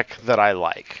Star Trek that I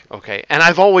like, okay, and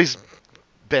I've always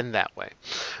been that way.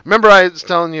 Remember, I was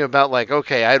telling you about like,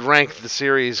 okay, I'd rank the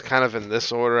series kind of in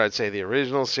this order. I'd say the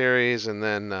original series, and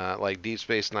then like Deep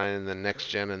Space Nine, and then Next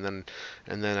Gen, and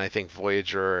then I think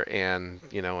Voyager and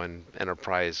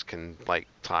Enterprise can like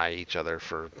tie each other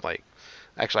for like.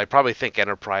 Actually, I probably think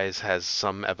Enterprise has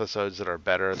some episodes that are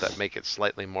better that make it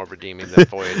slightly more redeeming than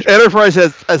Voyager. Enterprise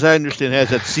has, as I understand, has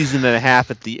that season and a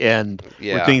half at the end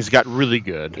where Yeah, things got really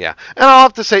good. yeah, and I'll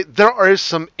have to say there is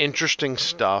some interesting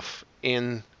stuff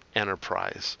in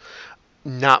Enterprise.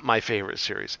 Not my favorite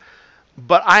series.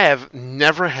 But I have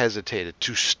never hesitated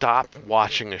to stop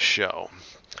watching a show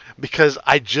because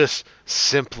I just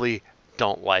simply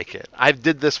don't like it. I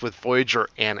did this with Voyager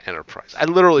and Enterprise. I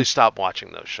literally stopped watching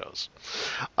those shows.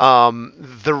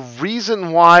 The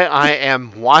reason why I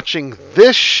am watching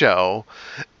this show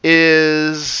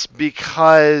is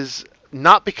because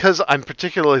not because I'm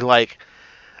particularly like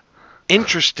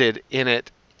interested in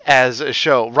it as a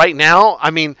show. Right now,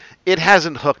 I mean, it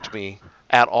hasn't hooked me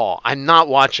at all. I'm not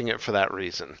watching it for that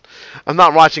reason. I'm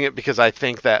not watching it because I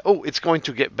think that, oh, it's going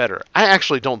to get better. I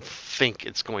actually don't think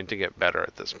it's going to get better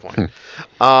at this point.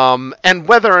 And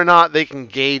whether or not they can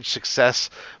gauge success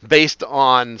based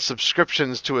on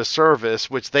subscriptions to a service,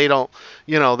 which they don't,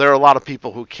 there are a lot of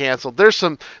people who canceled. There's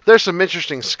some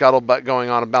interesting scuttlebutt going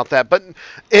on about that, but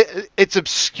it's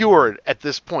obscured at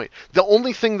this point. The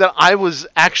only thing that I was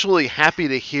actually happy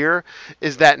to hear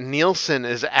is that Nielsen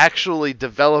is actually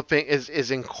developing,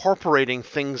 is incorporating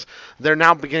things. They're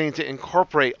now beginning to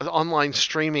incorporate online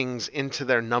streamings into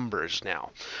their numbers now.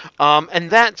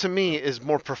 And that to me is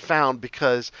more profound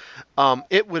because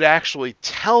it would actually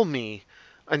tell me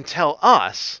and tell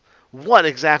us what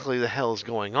exactly the hell is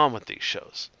going on with these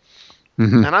shows.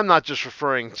 Mm-hmm. And I'm not just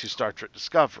referring to Star Trek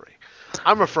Discovery.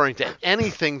 I'm referring to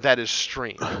anything that is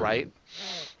streamed, right?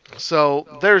 So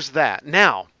there's that.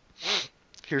 Now,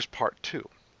 here's part two.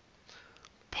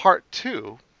 Part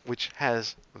two, which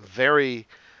has a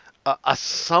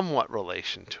somewhat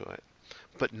relation to it,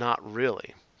 but not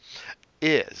really,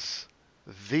 is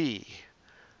the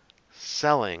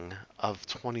selling of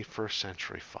 21st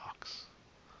Century Fox.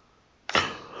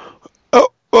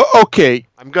 Oh, okay.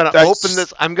 I'm gonna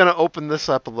open this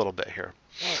up a little bit here,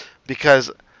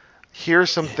 because here's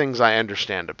some things I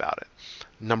understand about it.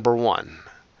 Number one,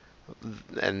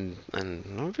 and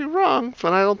I'll be wrong,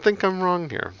 but I don't think I'm wrong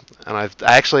here. And I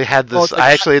actually had this.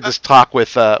 I actually had this talk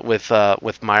with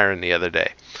Myron the other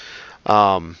day.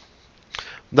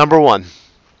 Number one,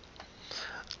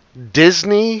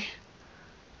 Disney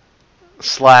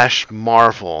 /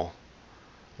 Marvel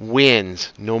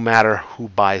wins no matter who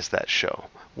buys that show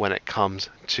when it comes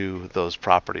to those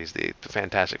properties, the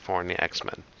Fantastic Four and the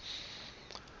X-Men.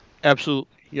 Absolutely,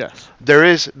 yes. There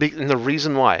is, and the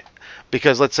reason why,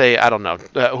 because let's say, I don't know,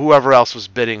 whoever else was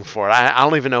bidding for it. I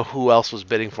don't even know who else was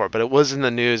bidding for it, but it was in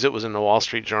the news, it was in the Wall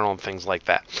Street Journal and things like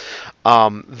that.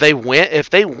 If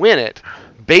they win it,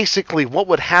 basically what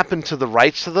would happen to the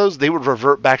rights to those, they would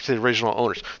revert back to the original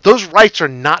owners. Those rights are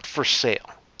not for sale.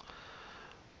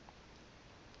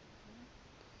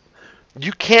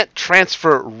 You can't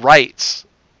transfer rights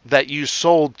that you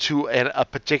sold to a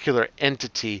particular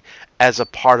entity as a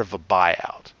part of a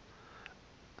buyout.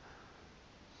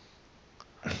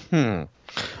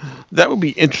 That would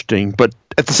be interesting, but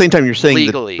at the same time, you're saying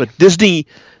legally, that Disney,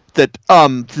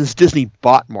 since Disney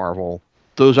bought Marvel,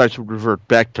 those rights would revert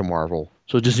back to Marvel,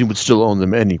 so Disney would still own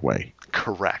them anyway.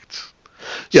 Correct.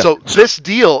 Yeah. So this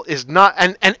deal is not,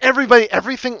 and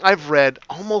everything I've read,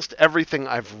 almost everything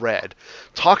I've read,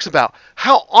 talks about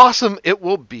how awesome it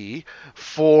will be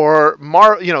for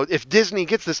if Disney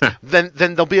gets this, then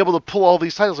they'll be able to pull all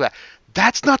these titles back.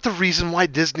 That's not the reason why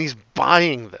Disney's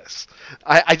buying this.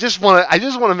 I just want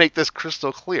to make this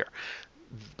crystal clear,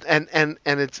 and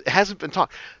it hasn't been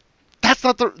talked.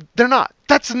 They're not.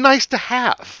 That's nice to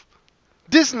have.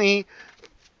 Disney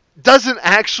doesn't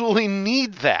actually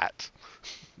need that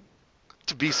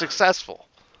to be successful.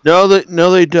 No,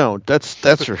 they don't. That's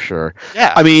for sure.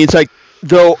 Yeah. I mean, it's like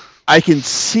I can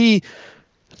see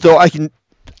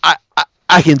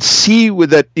with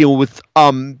that, with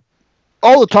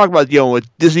all the talk about,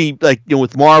 with Disney,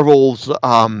 with Marvel's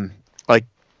the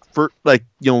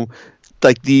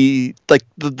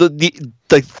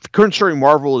current story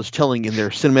Marvel is telling in their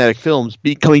cinematic films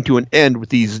coming to an end with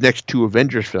these next two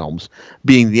Avengers films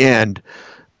being the end.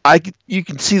 You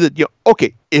can see that,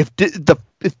 okay, if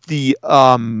the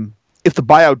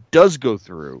buyout does go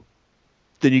through,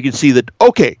 then you can see that,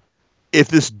 okay, if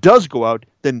this does go out,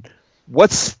 then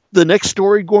what's the next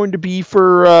story going to be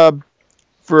for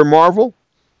Marvel?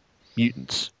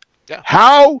 Mutants. Yeah.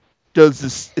 How does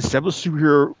this established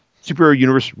superhero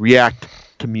universe react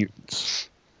to mutants?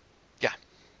 Yeah.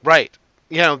 Right.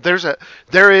 There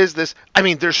is this,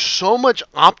 there's so much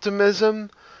optimism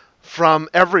from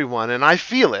everyone, and I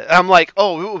feel it. I'm like,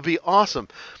 oh, it would be awesome.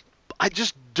 I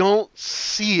just don't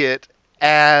see it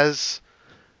as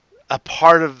a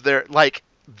part of their,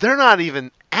 they're not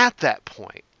even at that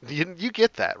point. You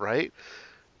get that, right?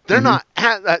 They're not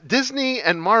at Disney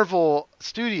and Marvel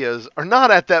Studios are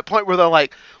not at that point where they're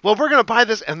like, well, we're going to buy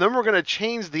this and then we're going to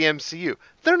change the MCU.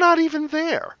 They're not even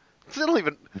there. They don't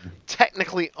even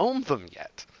technically own them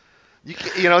yet.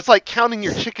 It's like counting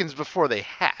your chickens before they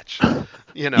hatch.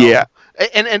 You Yeah. know,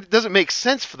 and it doesn't make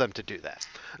sense for them to do that.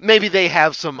 Maybe they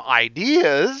have some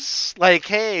ideas, like,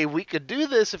 hey, we could do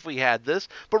this if we had this,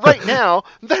 but right now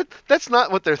that's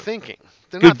not what they're thinking.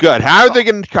 They're not Good God.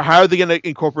 thinking that at all. How are they gonna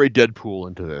incorporate Deadpool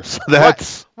into this? Right,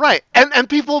 That's right, and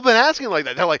people have been asking like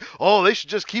that. They're like, "Oh, they should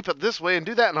just keep it this way and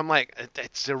do that." And I'm like,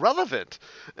 "It's irrelevant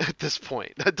at this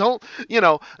point. Don't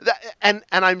And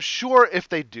I'm sure if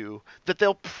they do, that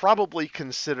they'll probably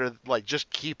consider like just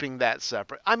keeping that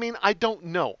separate. I mean, I don't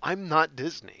know. I'm not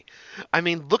Disney. I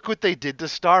mean, look what they did to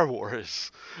Star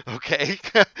Wars. Okay,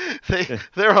 they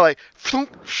were like,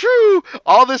 shoo,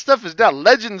 all this stuff is now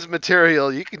Legends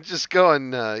material. You can just go and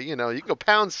you can go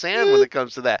pound sand when it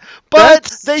comes to that.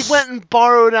 But they went and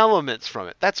borrowed elements from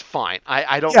it. That's fine.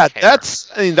 I don't care.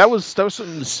 that was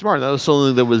something smart. That was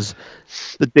something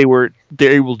that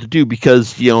they're able to do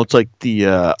because it's like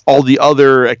the all the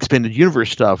other expanded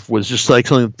universe stuff was just like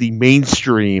something that the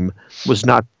mainstream was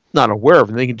not aware of,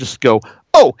 and they can just go,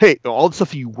 oh, hey, all the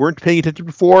stuff you weren't paying attention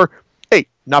before, hey,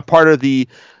 it's not part of the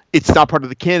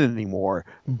canon anymore.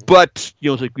 But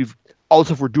it's like all the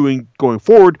stuff we're doing going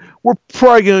forward, we're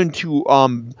probably going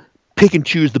to pick and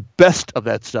choose the best of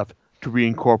that stuff to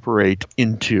reincorporate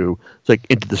into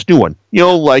this new one.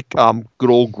 Like good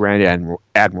old Grand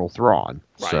Admiral Thrawn.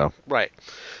 Right.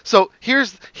 So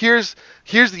here's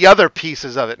the other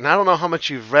pieces of it, and I don't know how much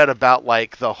you've read about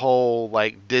like the whole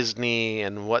like Disney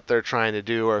and what they're trying to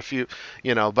do, or if you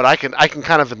but I can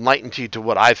kind of enlighten you to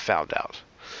what I've found out.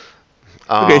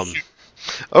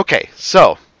 Okay,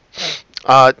 so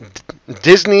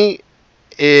Disney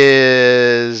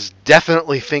is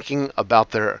definitely thinking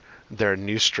about their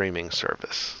new streaming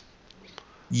service.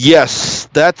 Yes,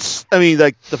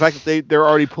 like the fact that they're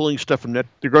already pulling stuff from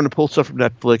they're going to pull stuff from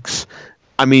Netflix.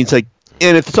 I mean, it's like,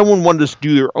 and if someone wanted to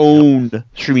do their own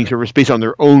streaming service based on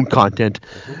their own content,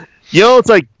 it's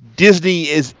like Disney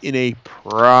is in a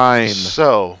prime.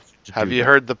 So, have you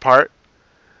heard the part?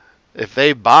 If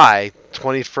they buy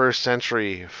 21st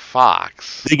Century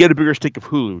Fox, they get a bigger stake of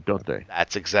Hulu, don't they?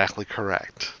 That's exactly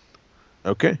correct.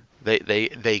 Okay.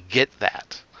 They get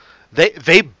that.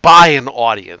 They buy an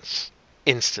audience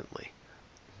instantly.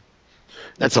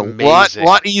 That's amazing.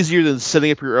 lot easier than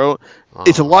setting up your own.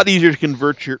 It's a lot easier to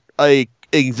convert your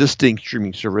existing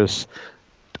streaming service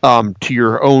to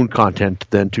your own content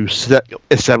than to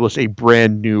establish a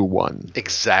brand new one.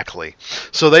 Exactly.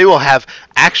 So they will have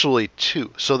actually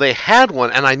two. So they had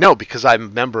one, and I know because I'm a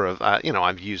member of,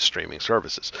 I've used streaming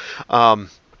services.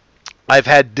 I've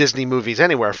had Disney Movies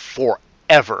Anywhere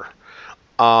forever.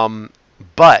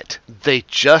 But they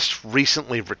just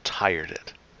recently retired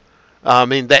it. I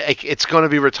mean, it's going to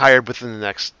be retired within the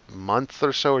next month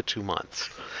or so, or 2 months.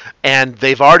 And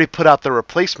they've already put out the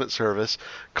replacement service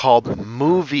called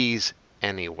Movies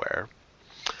Anywhere.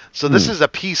 So this is a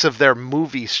piece of their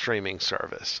movie streaming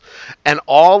service. And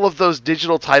all of those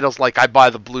digital titles, like I buy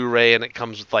the Blu-ray and it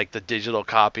comes with like the digital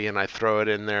copy and I throw it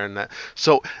in there.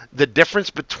 So the difference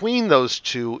between those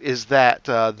two is that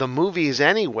the Movies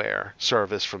Anywhere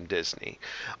service from Disney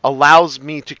allows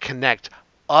me to connect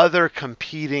other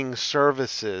competing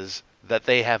services that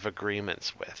they have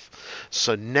agreements with.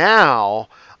 So now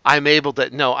I'm able to,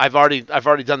 no, I've already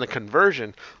done the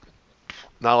conversion.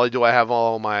 Not only do I have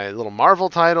all my little Marvel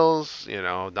titles,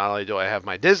 not only do I have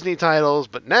my Disney titles,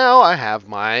 but now I have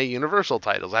my Universal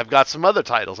titles. I've got some other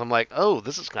titles. I'm like, oh,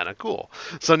 this is kind of cool.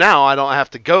 So now I don't have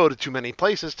to go to too many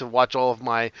places to watch all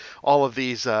of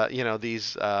these,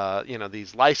 these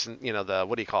license, the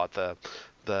what do you call it,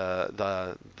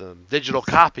 the digital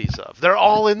copies of. They're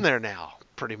all in there now,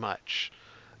 pretty much.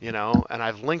 And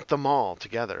I've linked them all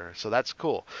together, so that's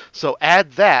cool. So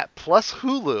add that plus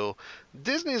Hulu.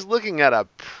 Disney's looking at a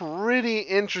pretty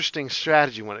interesting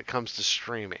strategy when it comes to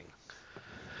streaming.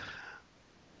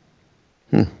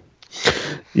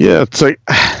 Yeah, it's like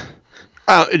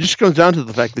it just comes down to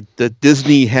the fact that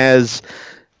Disney has,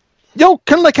 kind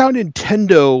of like how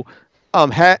Nintendo,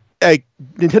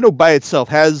 Nintendo by itself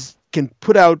can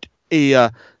put out a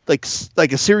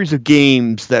like a series of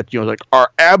games that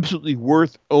are absolutely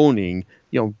worth owning.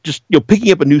 Just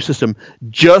picking up a new system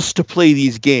just to play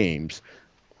these games.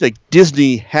 Like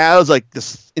Disney has like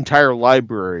this entire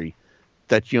library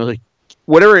that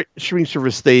whatever streaming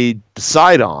service they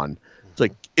decide on,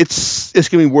 it's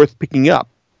gonna be worth picking up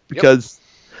because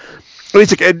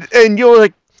it's like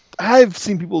and I've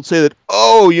seen people say that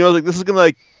this is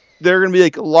gonna they're gonna be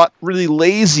a lot really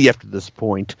lazy after this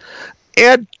point,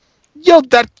 and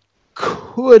that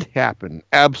could happen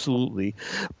absolutely,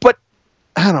 but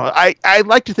I don't know. I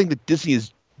like to think that Disney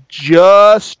is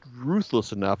just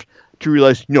ruthless enough to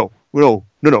realize no.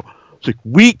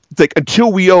 It's like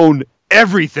until we own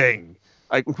everything,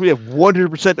 like if we have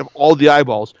 100% of all the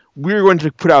eyeballs, we're going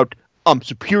to put out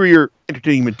superior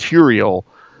entertaining material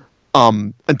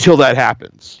until that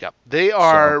happens. Yep. They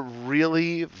are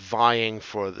really vying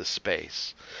for the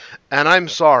space. And I'm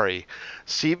sorry,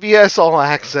 CBS All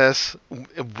Access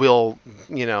will,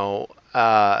 will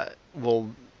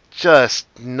just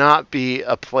not be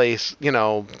a place,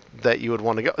 that you would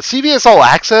want to go. CBS All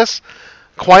Access,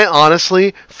 quite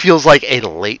honestly, feels like a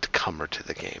late comer to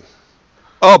the game.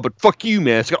 Oh, but fuck you,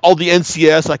 man. It's got all the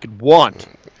NCS I could want.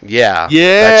 Yeah.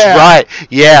 Yeah. That's right.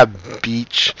 Yeah,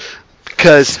 Beach.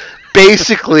 Because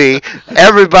basically,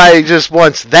 everybody just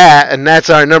wants that, and that's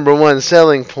our number one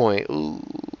selling point. Ooh.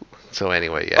 So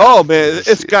anyway, yeah. Oh man,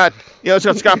 it's got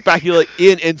Scott Bakula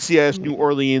in NCIS New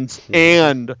Orleans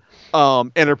and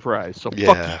Enterprise. So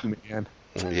fuck you, man.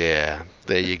 Yeah,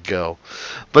 there you go.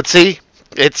 But see,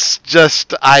 it's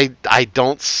just I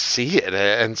don't see it,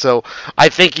 and so I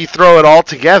think you throw it all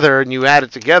together and you add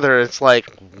it together. It's like,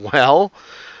 well,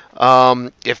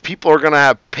 if people are gonna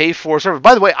have pay for service.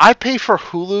 By the way, I pay for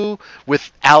Hulu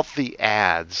without the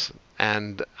ads,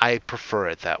 and I prefer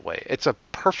it that way. It's a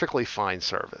perfectly fine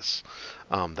service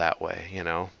that way.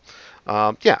 Yeah,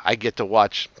 I get to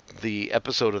watch the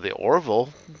episode of the Orville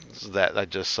that I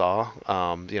just saw,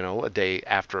 a day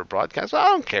after a broadcast. I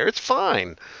don't care. It's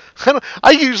fine.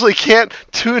 I usually can't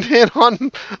tune in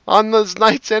on those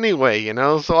nights anyway,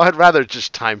 so I'd rather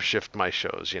just time shift my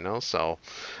shows, so.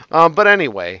 But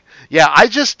anyway, yeah, I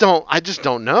just don't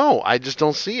know. I just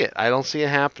don't see it. I don't see it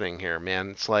happening here,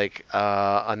 man. It's like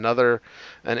an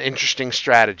interesting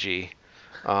strategy.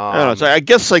 I don't know. So I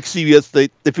guess like CBS, they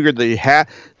figured they have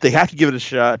to give it a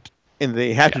shot, and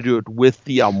they have to do it with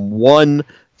the one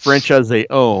franchise they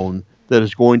own that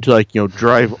is going to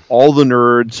drive all the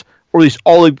nerds, or at least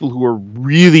all the people who are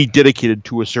really dedicated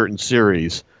to a certain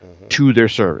series, to their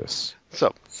service.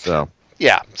 So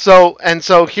yeah. So that's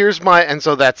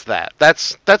that.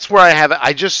 That's where I have it.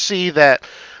 I just see that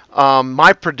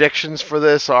my predictions for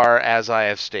this are as I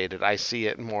have stated. I see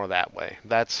it more that way.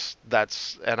 That's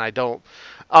and I don't.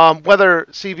 Whether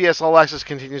CBS All Access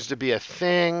continues to be a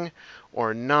thing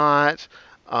or not,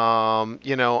 I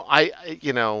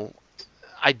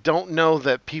don't know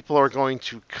that people are going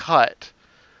to cut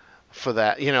for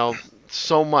that.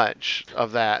 So much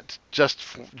of that just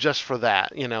for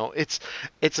that. It's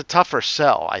a tougher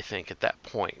sell, I think, at that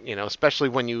point. Especially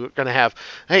when you're going to have,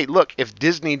 hey, look, if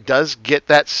Disney does get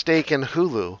that stake in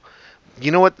Hulu. You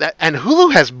know what? And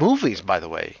Hulu has movies, by the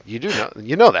way. You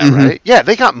know that, right? Yeah,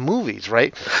 they got movies,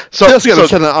 right? So they also got a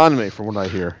ton of anime, from what I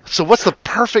hear. So what's the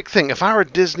perfect thing? If I were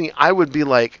Disney, I would be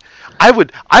like, I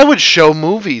would show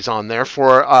movies on there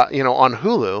for on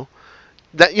Hulu,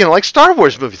 that like Star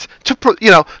Wars movies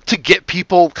to get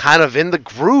people kind of in the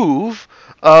groove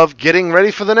of getting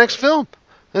ready for the next film.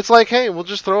 It's like, hey, we'll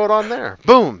just throw it on there.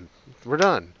 Boom, we're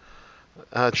done.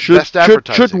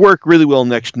 Should work really well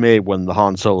next May when the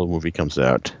Han Solo movie comes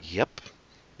out. Yep.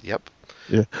 Yeah.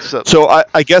 So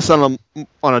I guess on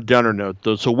a downer note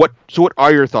though, so what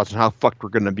are your thoughts on how fucked we're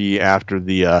going to be after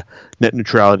the net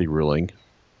neutrality ruling?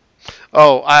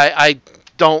 Oh, I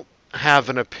don't have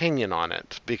an opinion on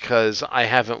it because I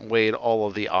haven't weighed all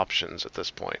of the options at this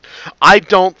point. I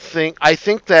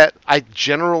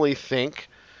generally think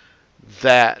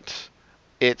that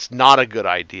it's not a good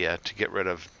idea to get rid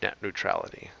of net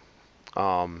neutrality.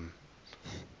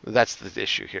 That's the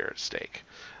issue here at stake.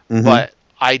 Mm-hmm. But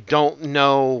I don't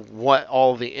know what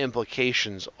all the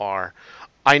implications are.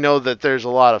 I know that there's a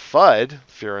lot of FUD,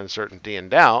 fear, uncertainty, and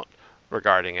doubt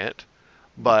regarding it,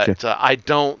 but I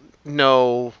don't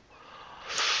know.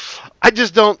 I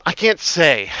can't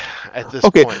say at this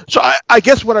point. Okay, so I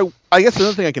guess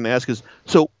another thing I can ask is,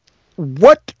 so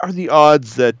what are the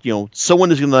odds that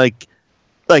someone is going to like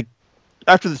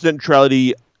after this net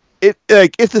neutrality, if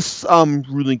this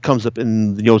ruling comes up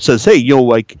and says, hey,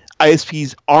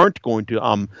 ISPs aren't going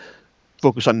to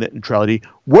focus on net neutrality,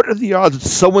 what are the odds that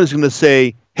someone is going to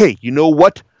say, hey, you know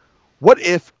what? What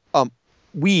if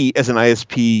we as an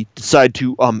ISP decide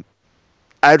to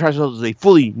advertise ourselves as a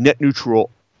fully net neutral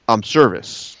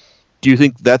service? Do you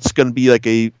think that's going to be like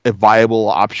a viable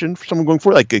option for someone going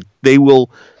forward? Like they will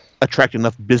attract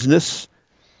enough business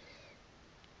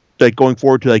going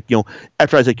forward to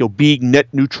advertise being net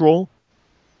neutral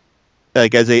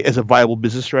as a viable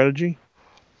business strategy?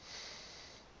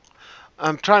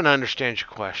 I'm trying to understand your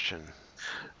question.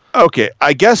 Okay,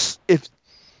 I guess if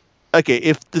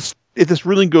this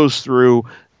ruling goes through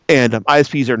and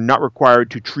ISPs are not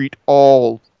required to treat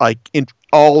all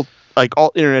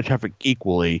internet traffic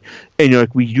equally,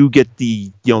 and we do get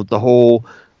the the whole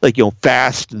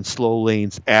fast and slow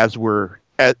lanes as we're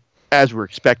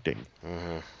expecting.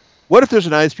 Mm-hmm. What if there's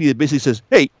an ISP that basically says,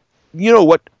 hey, you know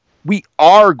what? We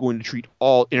are going to treat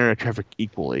all internet traffic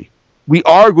equally. We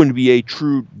are going to be a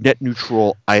true net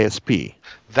neutral ISP.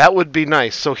 That would be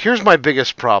nice. So here's my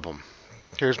biggest problem.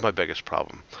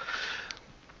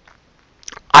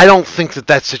 I don't think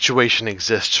that situation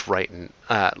exists right.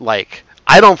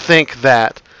 I don't think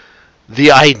that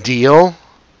the ideal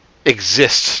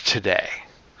exists today.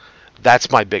 That's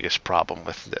my biggest problem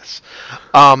with this.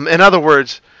 In other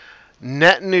words,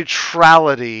 net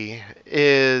neutrality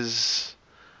is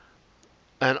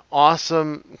an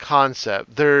awesome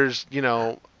concept. There's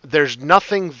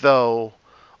nothing though,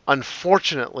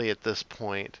 unfortunately at this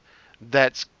point,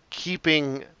 that's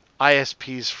keeping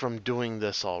ISPs from doing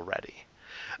this already.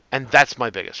 And that's my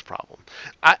biggest problem.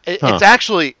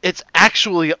 It's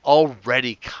actually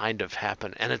already kind of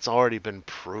happened, and it's already been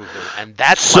proven, and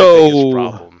that's my biggest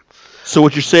problem. So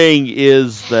what you're saying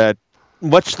is that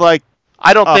much like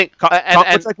I don't think,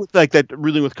 much like that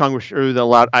ruling with Congress earlier that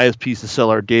allowed ISPs to sell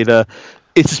our data,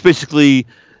 it's just basically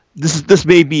this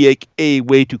may be a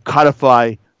way to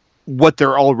codify what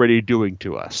they're already doing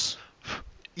to us.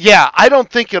 Yeah, I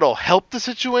don't think it'll help the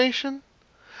situation.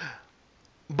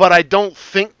 But I don't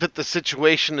think that the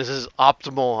situation is as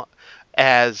optimal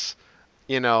as,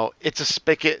 it's a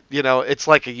spigot, it's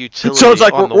like a utility. It sounds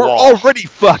like on the we're wall. already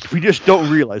fucked. We just don't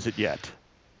realize it yet.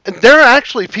 And there are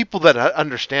actually people that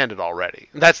understand it already.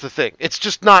 That's the thing. It's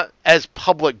just not as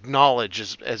public knowledge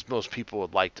as most people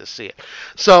would like to see it.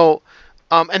 So,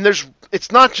 and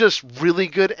it's not just really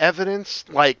good evidence.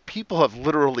 Like, people have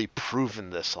literally proven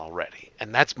this already.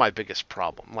 And that's my biggest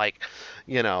problem. Like,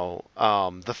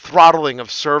 the throttling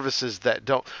of services that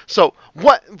don't. So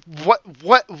what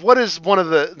is one of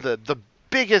the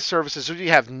biggest services? So you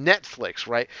have Netflix,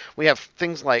 right? We have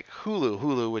things like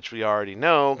Hulu, which we already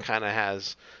know kind of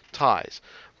has ties.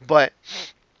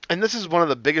 And this is one of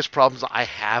the biggest problems I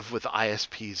have with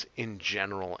ISPs in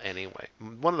general anyway.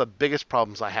 One of the biggest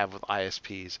problems I have with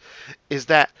ISPs is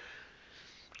that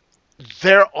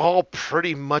they're all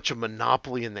pretty much a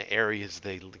monopoly in the areas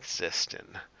they exist in.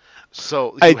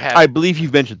 So I believe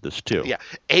you've mentioned this too. Yeah,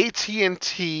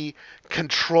 AT&T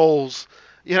controls.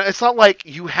 It's not like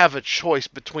you have a choice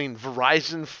between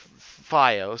Verizon,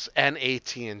 Fios, and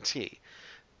AT&T.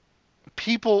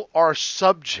 People are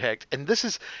subject, and this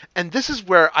is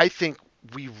where I think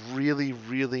we really,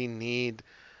 really need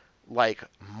like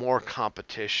more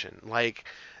competition.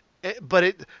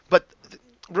 But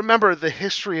remember the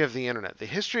history of the internet. The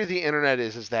history of the internet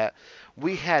is that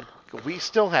we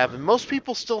still have, and most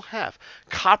people still have,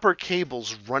 copper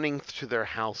cables running to their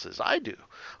houses. I do.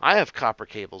 I have copper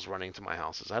cables running to my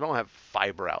houses. I don't have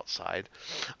fiber outside.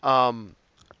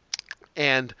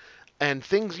 And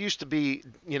things used to be,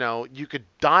 you could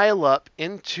dial up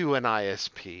into an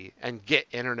ISP and get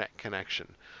internet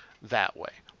connection that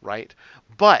way, right?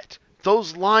 But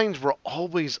those lines were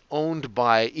always owned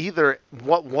by either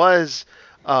what was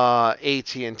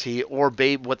AT&T or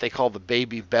what they call the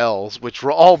baby bells, which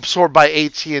were all absorbed by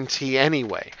AT&T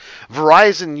anyway.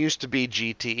 Verizon used to be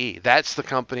GTE. That's the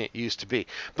company it used to be.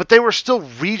 But they were still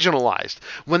regionalized.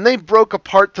 When they broke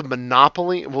apart the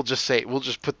monopoly, we'll just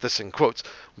put this in quotes.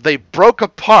 They broke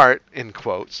apart, in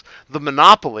quotes, the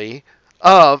monopoly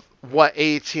of what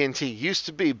AT&T used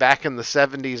to be back in the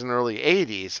 70s and early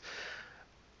 80s.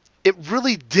 It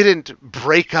really didn't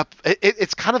break up.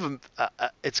 It's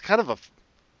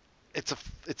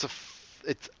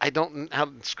I don't know how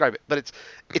to describe it, but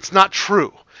it's not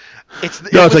true. It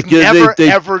was never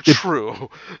ever true.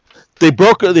 They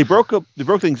broke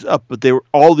things up, but they were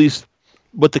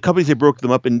but the companies they broke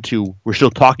them up into were still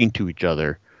talking to each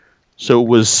other, so it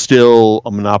was still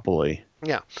a monopoly.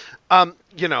 Yeah,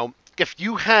 if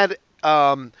you had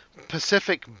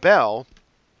Pacific Bell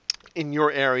in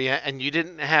your area and you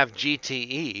didn't have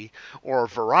GTE or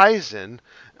Verizon,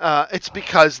 it's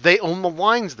because they own the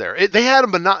lines there. They had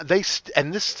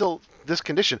this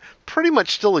condition pretty much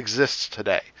still exists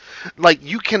today. Like,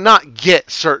 you cannot get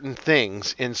certain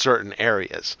things in certain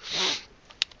areas.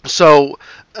 So,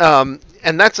 and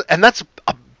that's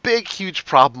a big, huge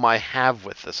problem I have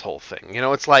with this whole thing.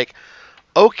 It's like,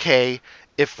 okay,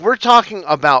 if we're talking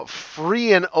about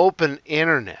free and open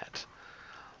internet,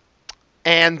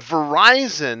 and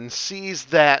Verizon sees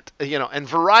that, and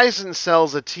Verizon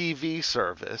sells a TV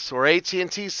service, or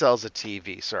AT&T sells a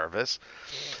TV service,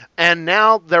 and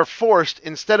now they're forced,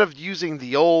 instead of using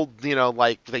the old,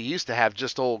 like they used to have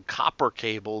just old copper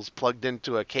cables plugged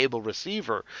into a cable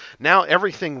receiver, now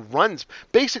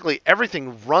basically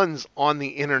everything runs on the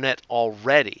internet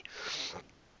already.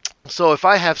 So if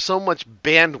I have so much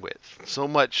bandwidth, so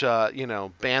much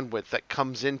bandwidth that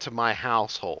comes into my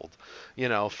household,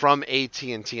 from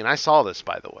AT&T, and I saw this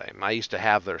by the way. I used to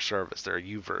have their service, their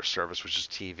UVerse service, which is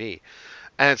TV,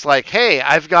 and it's like, hey,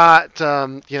 I've got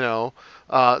so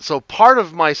part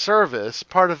of my service,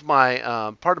 part of my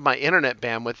internet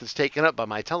bandwidth is taken up by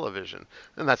my television,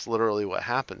 and that's literally what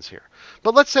happens here.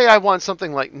 But let's say I want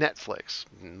something like Netflix.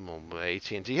 Well,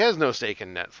 AT&T has no stake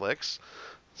in Netflix.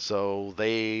 So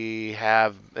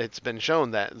it's been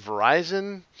shown that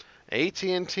Verizon,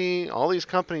 AT&T, all these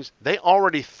companies, they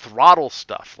already throttle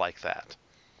stuff like that.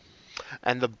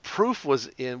 And the proof was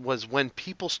when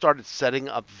people started setting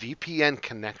up VPN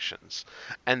connections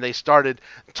and they started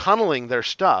tunneling their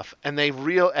stuff, and they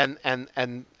real and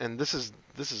this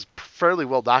is fairly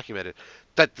well documented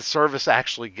that the service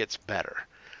actually gets better.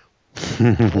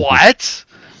 What?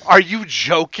 Are you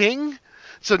joking?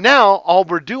 So now all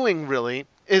we're doing really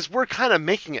is we're kind of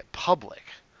making it public.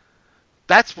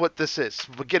 That's what this is.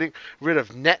 We're getting rid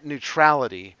of net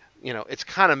neutrality. It's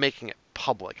kind of making it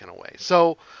public in a way.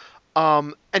 So,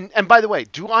 and by the way,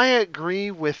 do I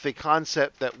agree with the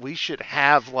concept that we should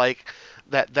have like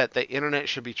that the internet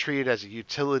should be treated as a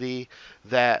utility,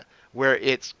 that where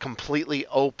it's completely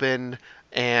open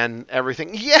and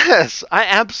everything? Yes, I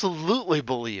absolutely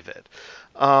believe it.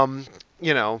 Um,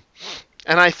 you know,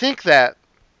 and I think that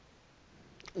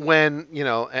when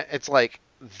it's like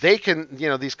they can,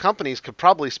 these companies could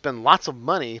probably spend lots of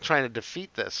money trying to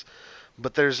defeat this,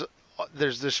 but there's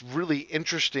this really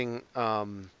interesting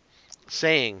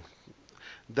saying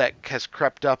that has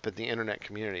crept up in the internet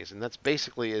communities, and that's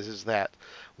basically is that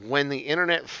when the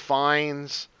internet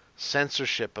finds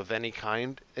censorship of any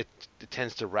kind, it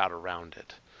tends to route around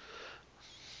it.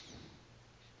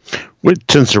 What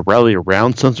tends to rally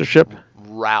around censorship?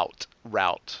 Route.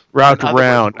 Route In other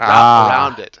around. words, route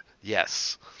around it.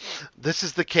 Yes, this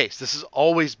is the case. This has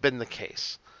always been the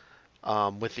case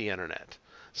with the internet.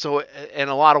 So in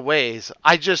a lot of ways,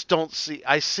 I just don't see.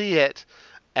 I see it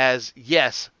as,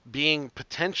 yes, being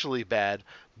potentially bad,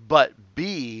 but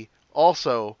B,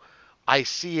 also I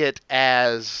see it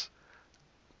as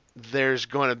there's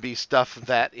going to be stuff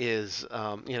that is,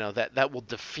 that will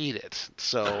defeat it.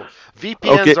 So Okay.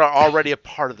 VPNs are already a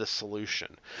part of the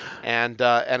solution, and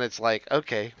it's like,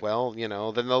 okay, well,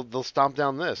 then they'll stomp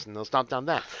down this and they'll stomp down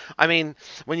that. I mean,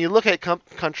 when you look at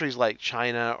countries like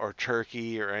China or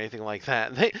Turkey or anything like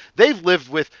that, they've lived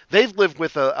with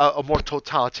a more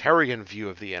totalitarian view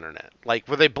of the internet, like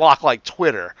where they block like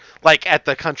Twitter, like at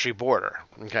the country border.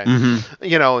 Okay,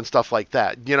 and stuff like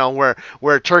that.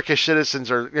 Where Turkish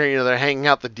citizens are, they're hanging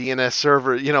out the DNS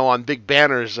server, on big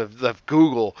banners of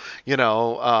Google,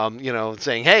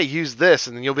 saying, hey, use this,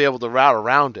 and then you'll be able to route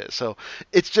around it. So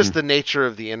it's just the nature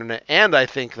of the internet, and I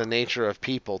think the nature of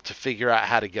people to figure out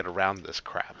how to get around this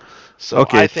crap. So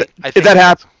Okay, I if think that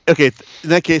happens, okay, in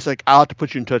that case, like I'll have to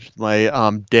put you in touch with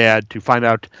my dad to find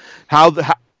out how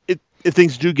if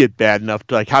things do get bad enough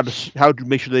to like how to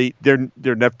make sure their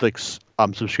Netflix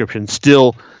subscription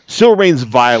still remains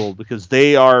viable, because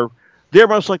they're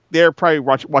probably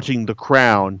watching The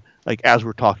Crown like as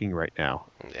we're talking right now.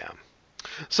 yeah.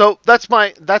 So that's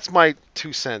my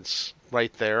 2 cents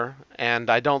right there, and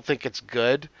I don't think it's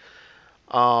good.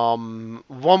 One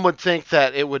would think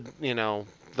that it would,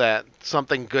 that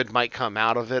something good might come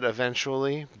out of it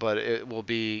eventually, but it will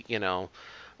be,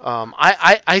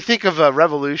 I think of a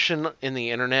revolution in the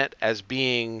internet as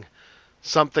being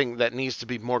something that needs to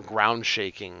be more ground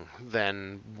shaking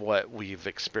than what we've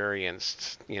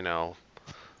experienced,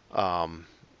 um,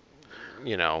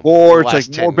 in the Or it's last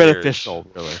like more 10 years. beneficial,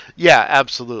 really. Yeah,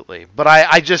 absolutely. But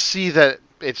I just see that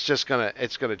it's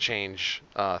gonna change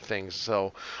things.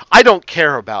 So I don't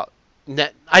care about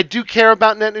net. I do care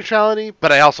about net neutrality,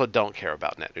 but I also don't care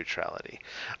about net neutrality,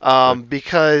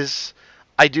 because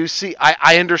I do see.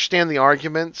 I understand the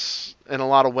arguments in a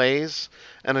lot of ways,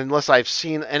 and unless I've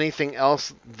seen anything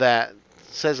else that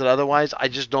says it otherwise, I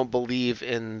just don't believe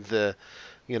in the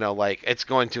like it's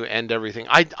going to end everything.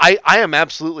 I am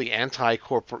absolutely anti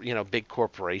corporate, big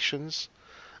corporations.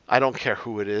 I don't care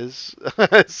who it is.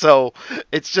 So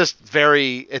it's just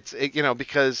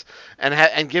because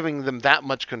and giving them that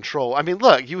much control. I mean,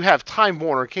 look, you have Time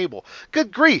Warner Cable.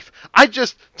 Good grief.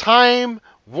 Time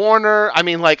Warner, I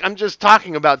mean, like, I'm just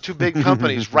talking about two big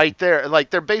companies right there.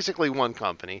 Like, they're basically one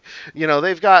company.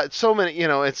 They've got so many,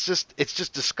 it's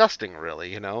just disgusting,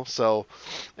 really, So,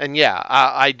 and yeah,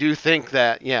 I do think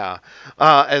that, yeah,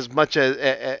 as much as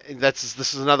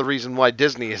this is another reason why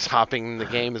Disney is hopping the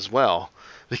game as well,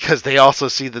 because they also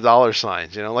see the dollar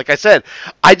signs. Like I said,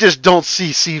 I just don't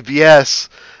see CBS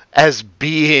as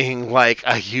being like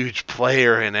a huge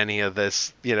player in any of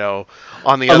this,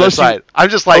 on the other unless you side. I'm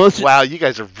just like, unless you, wow, you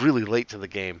guys are really late to the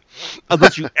game.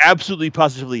 unless you absolutely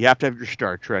positively have to have your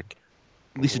Star Trek,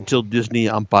 at least until Disney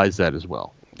buys that as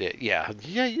well.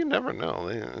 Yeah, you never know.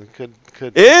 Could.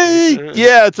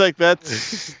 Yeah, it's like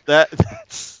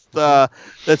that's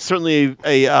certainly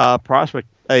a prospect,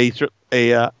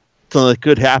 something that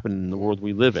could happen in the world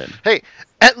we live in. Hey,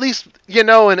 at least in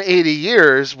 80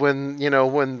 years, when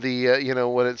the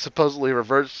when it's supposed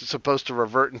to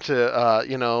revert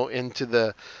into into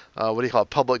the what do you call it,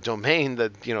 public domain,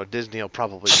 that Disney will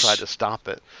probably try to stop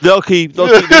it.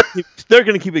 They're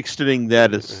going to keep extending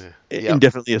that as Yep.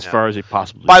 indefinitely as Yeah. far as they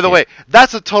possibly By the can. way,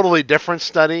 that's a totally different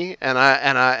study, but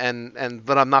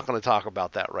I'm not going to talk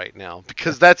about that right now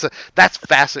because that's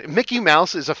fascinating. Mickey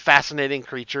Mouse is a fascinating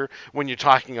creature when you're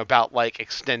talking about like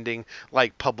extending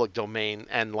like public domain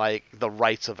and like the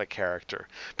rights of a character,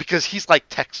 because he's like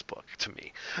textbook to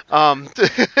me. Um,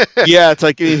 Yeah, it's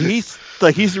like he's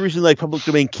the reason like public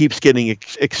domain keeps getting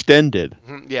extended.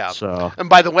 yeah, So, and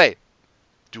by the way,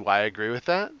 do I agree with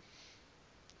that?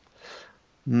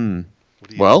 hmm. What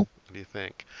do you Well, what do you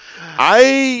think?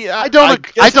 I I don't. I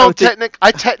I guess I don't would think.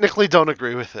 I technically don't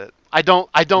agree with it. I don't.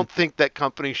 I don't think that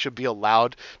companies should be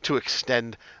allowed to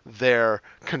extend their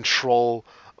control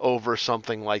over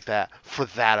something like that for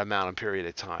that amount of period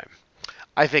of time.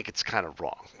 I think it's kind of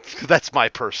wrong. That's my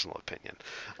personal opinion.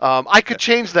 I could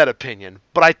change that opinion,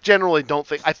 but I generally don't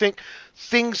think. I think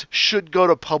things should go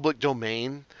to public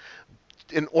domain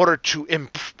in order to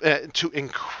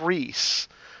increase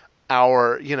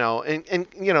our and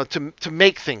to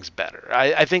make things better.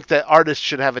 I think that artists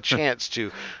should have a chance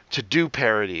to do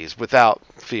parodies without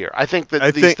fear. I think that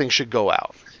I these think things should go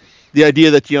out. the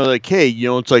idea that like, hey,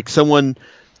 it's like someone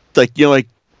like like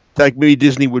maybe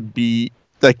Disney would be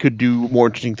that could do more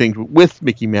interesting things with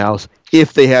Mickey Mouse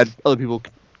if they had other people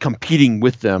competing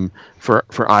with them for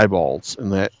eyeballs in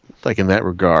that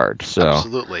regard. So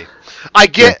Absolutely.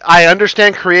 yeah, I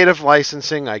understand creative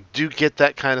licensing. I do get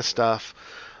that kind of stuff.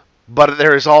 But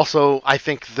there is also, I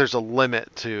think there's a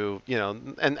limit to,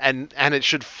 and it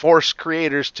should force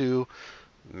creators to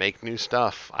make new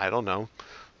stuff. I don't know.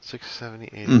 60, 70,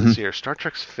 80 hmm this year. Star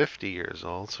Trek's 50 years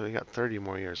old, so we got 30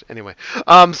 more years. Anyway,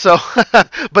 so,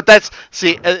 but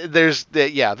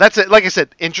yeah, that's it. Like I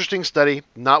said, interesting study.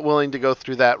 Not willing to go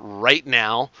through that right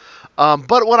now.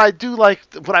 But what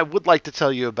I would like to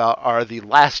tell you about are the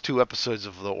last two episodes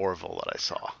of The Orville that I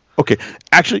saw. okay.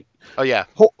 Actually, Oh, yeah,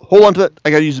 hold on to that. I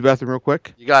gotta use the bathroom real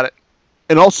quick. you got it.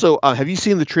 And also, have you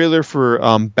seen the trailer for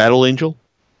Battle Angel?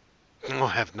 Oh, I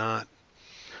have not.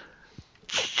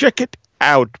 Check it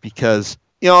out because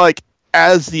like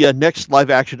as the next live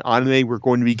action anime we're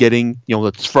going to be getting,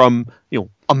 that's from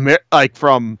like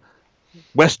from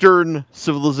Western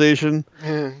civilization.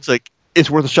 Yeah. It's like it's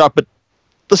worth a shot. But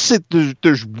let's say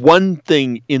there's one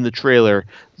thing in the trailer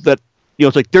that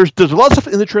it's like there's a lot of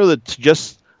stuff in the trailer that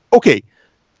suggests okay,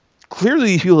 clearly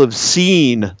these people have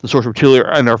seen the source material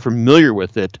and are familiar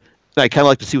with it. And I kind of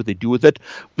like to see what they do with it.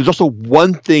 There's also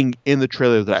one thing in the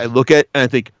trailer that I look at and I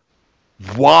think,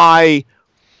 why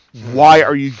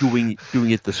are you doing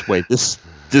it this way? This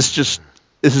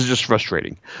is just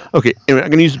frustrating. Okay, anyway,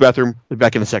 I'm gonna use the bathroom. I'll be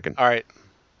back in a second. All right.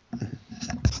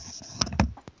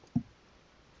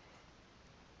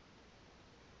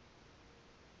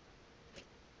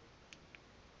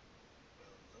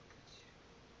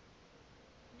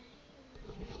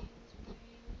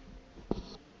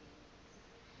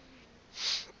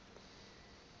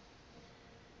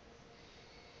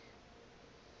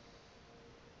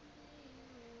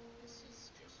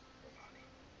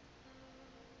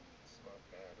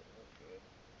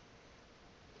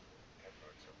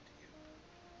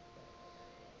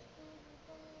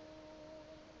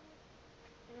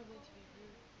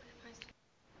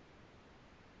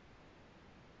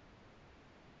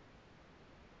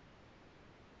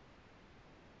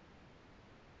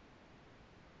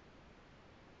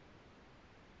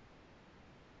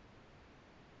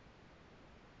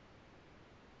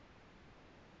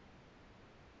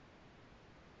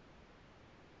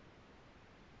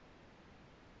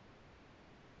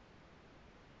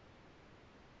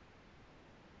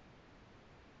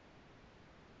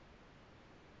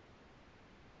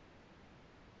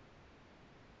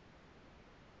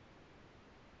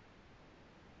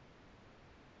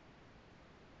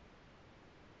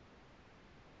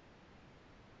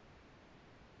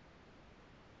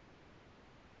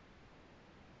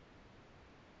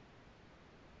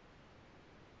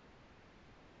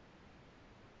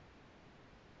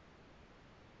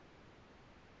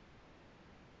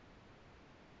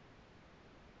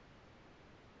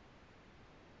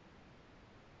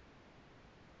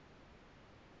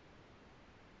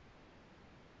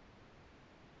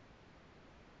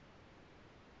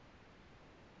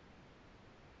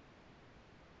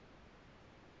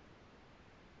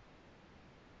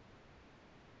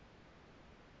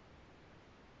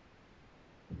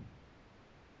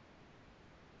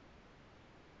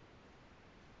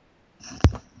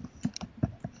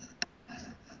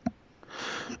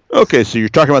 Okay, so you're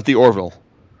talking about the Orville.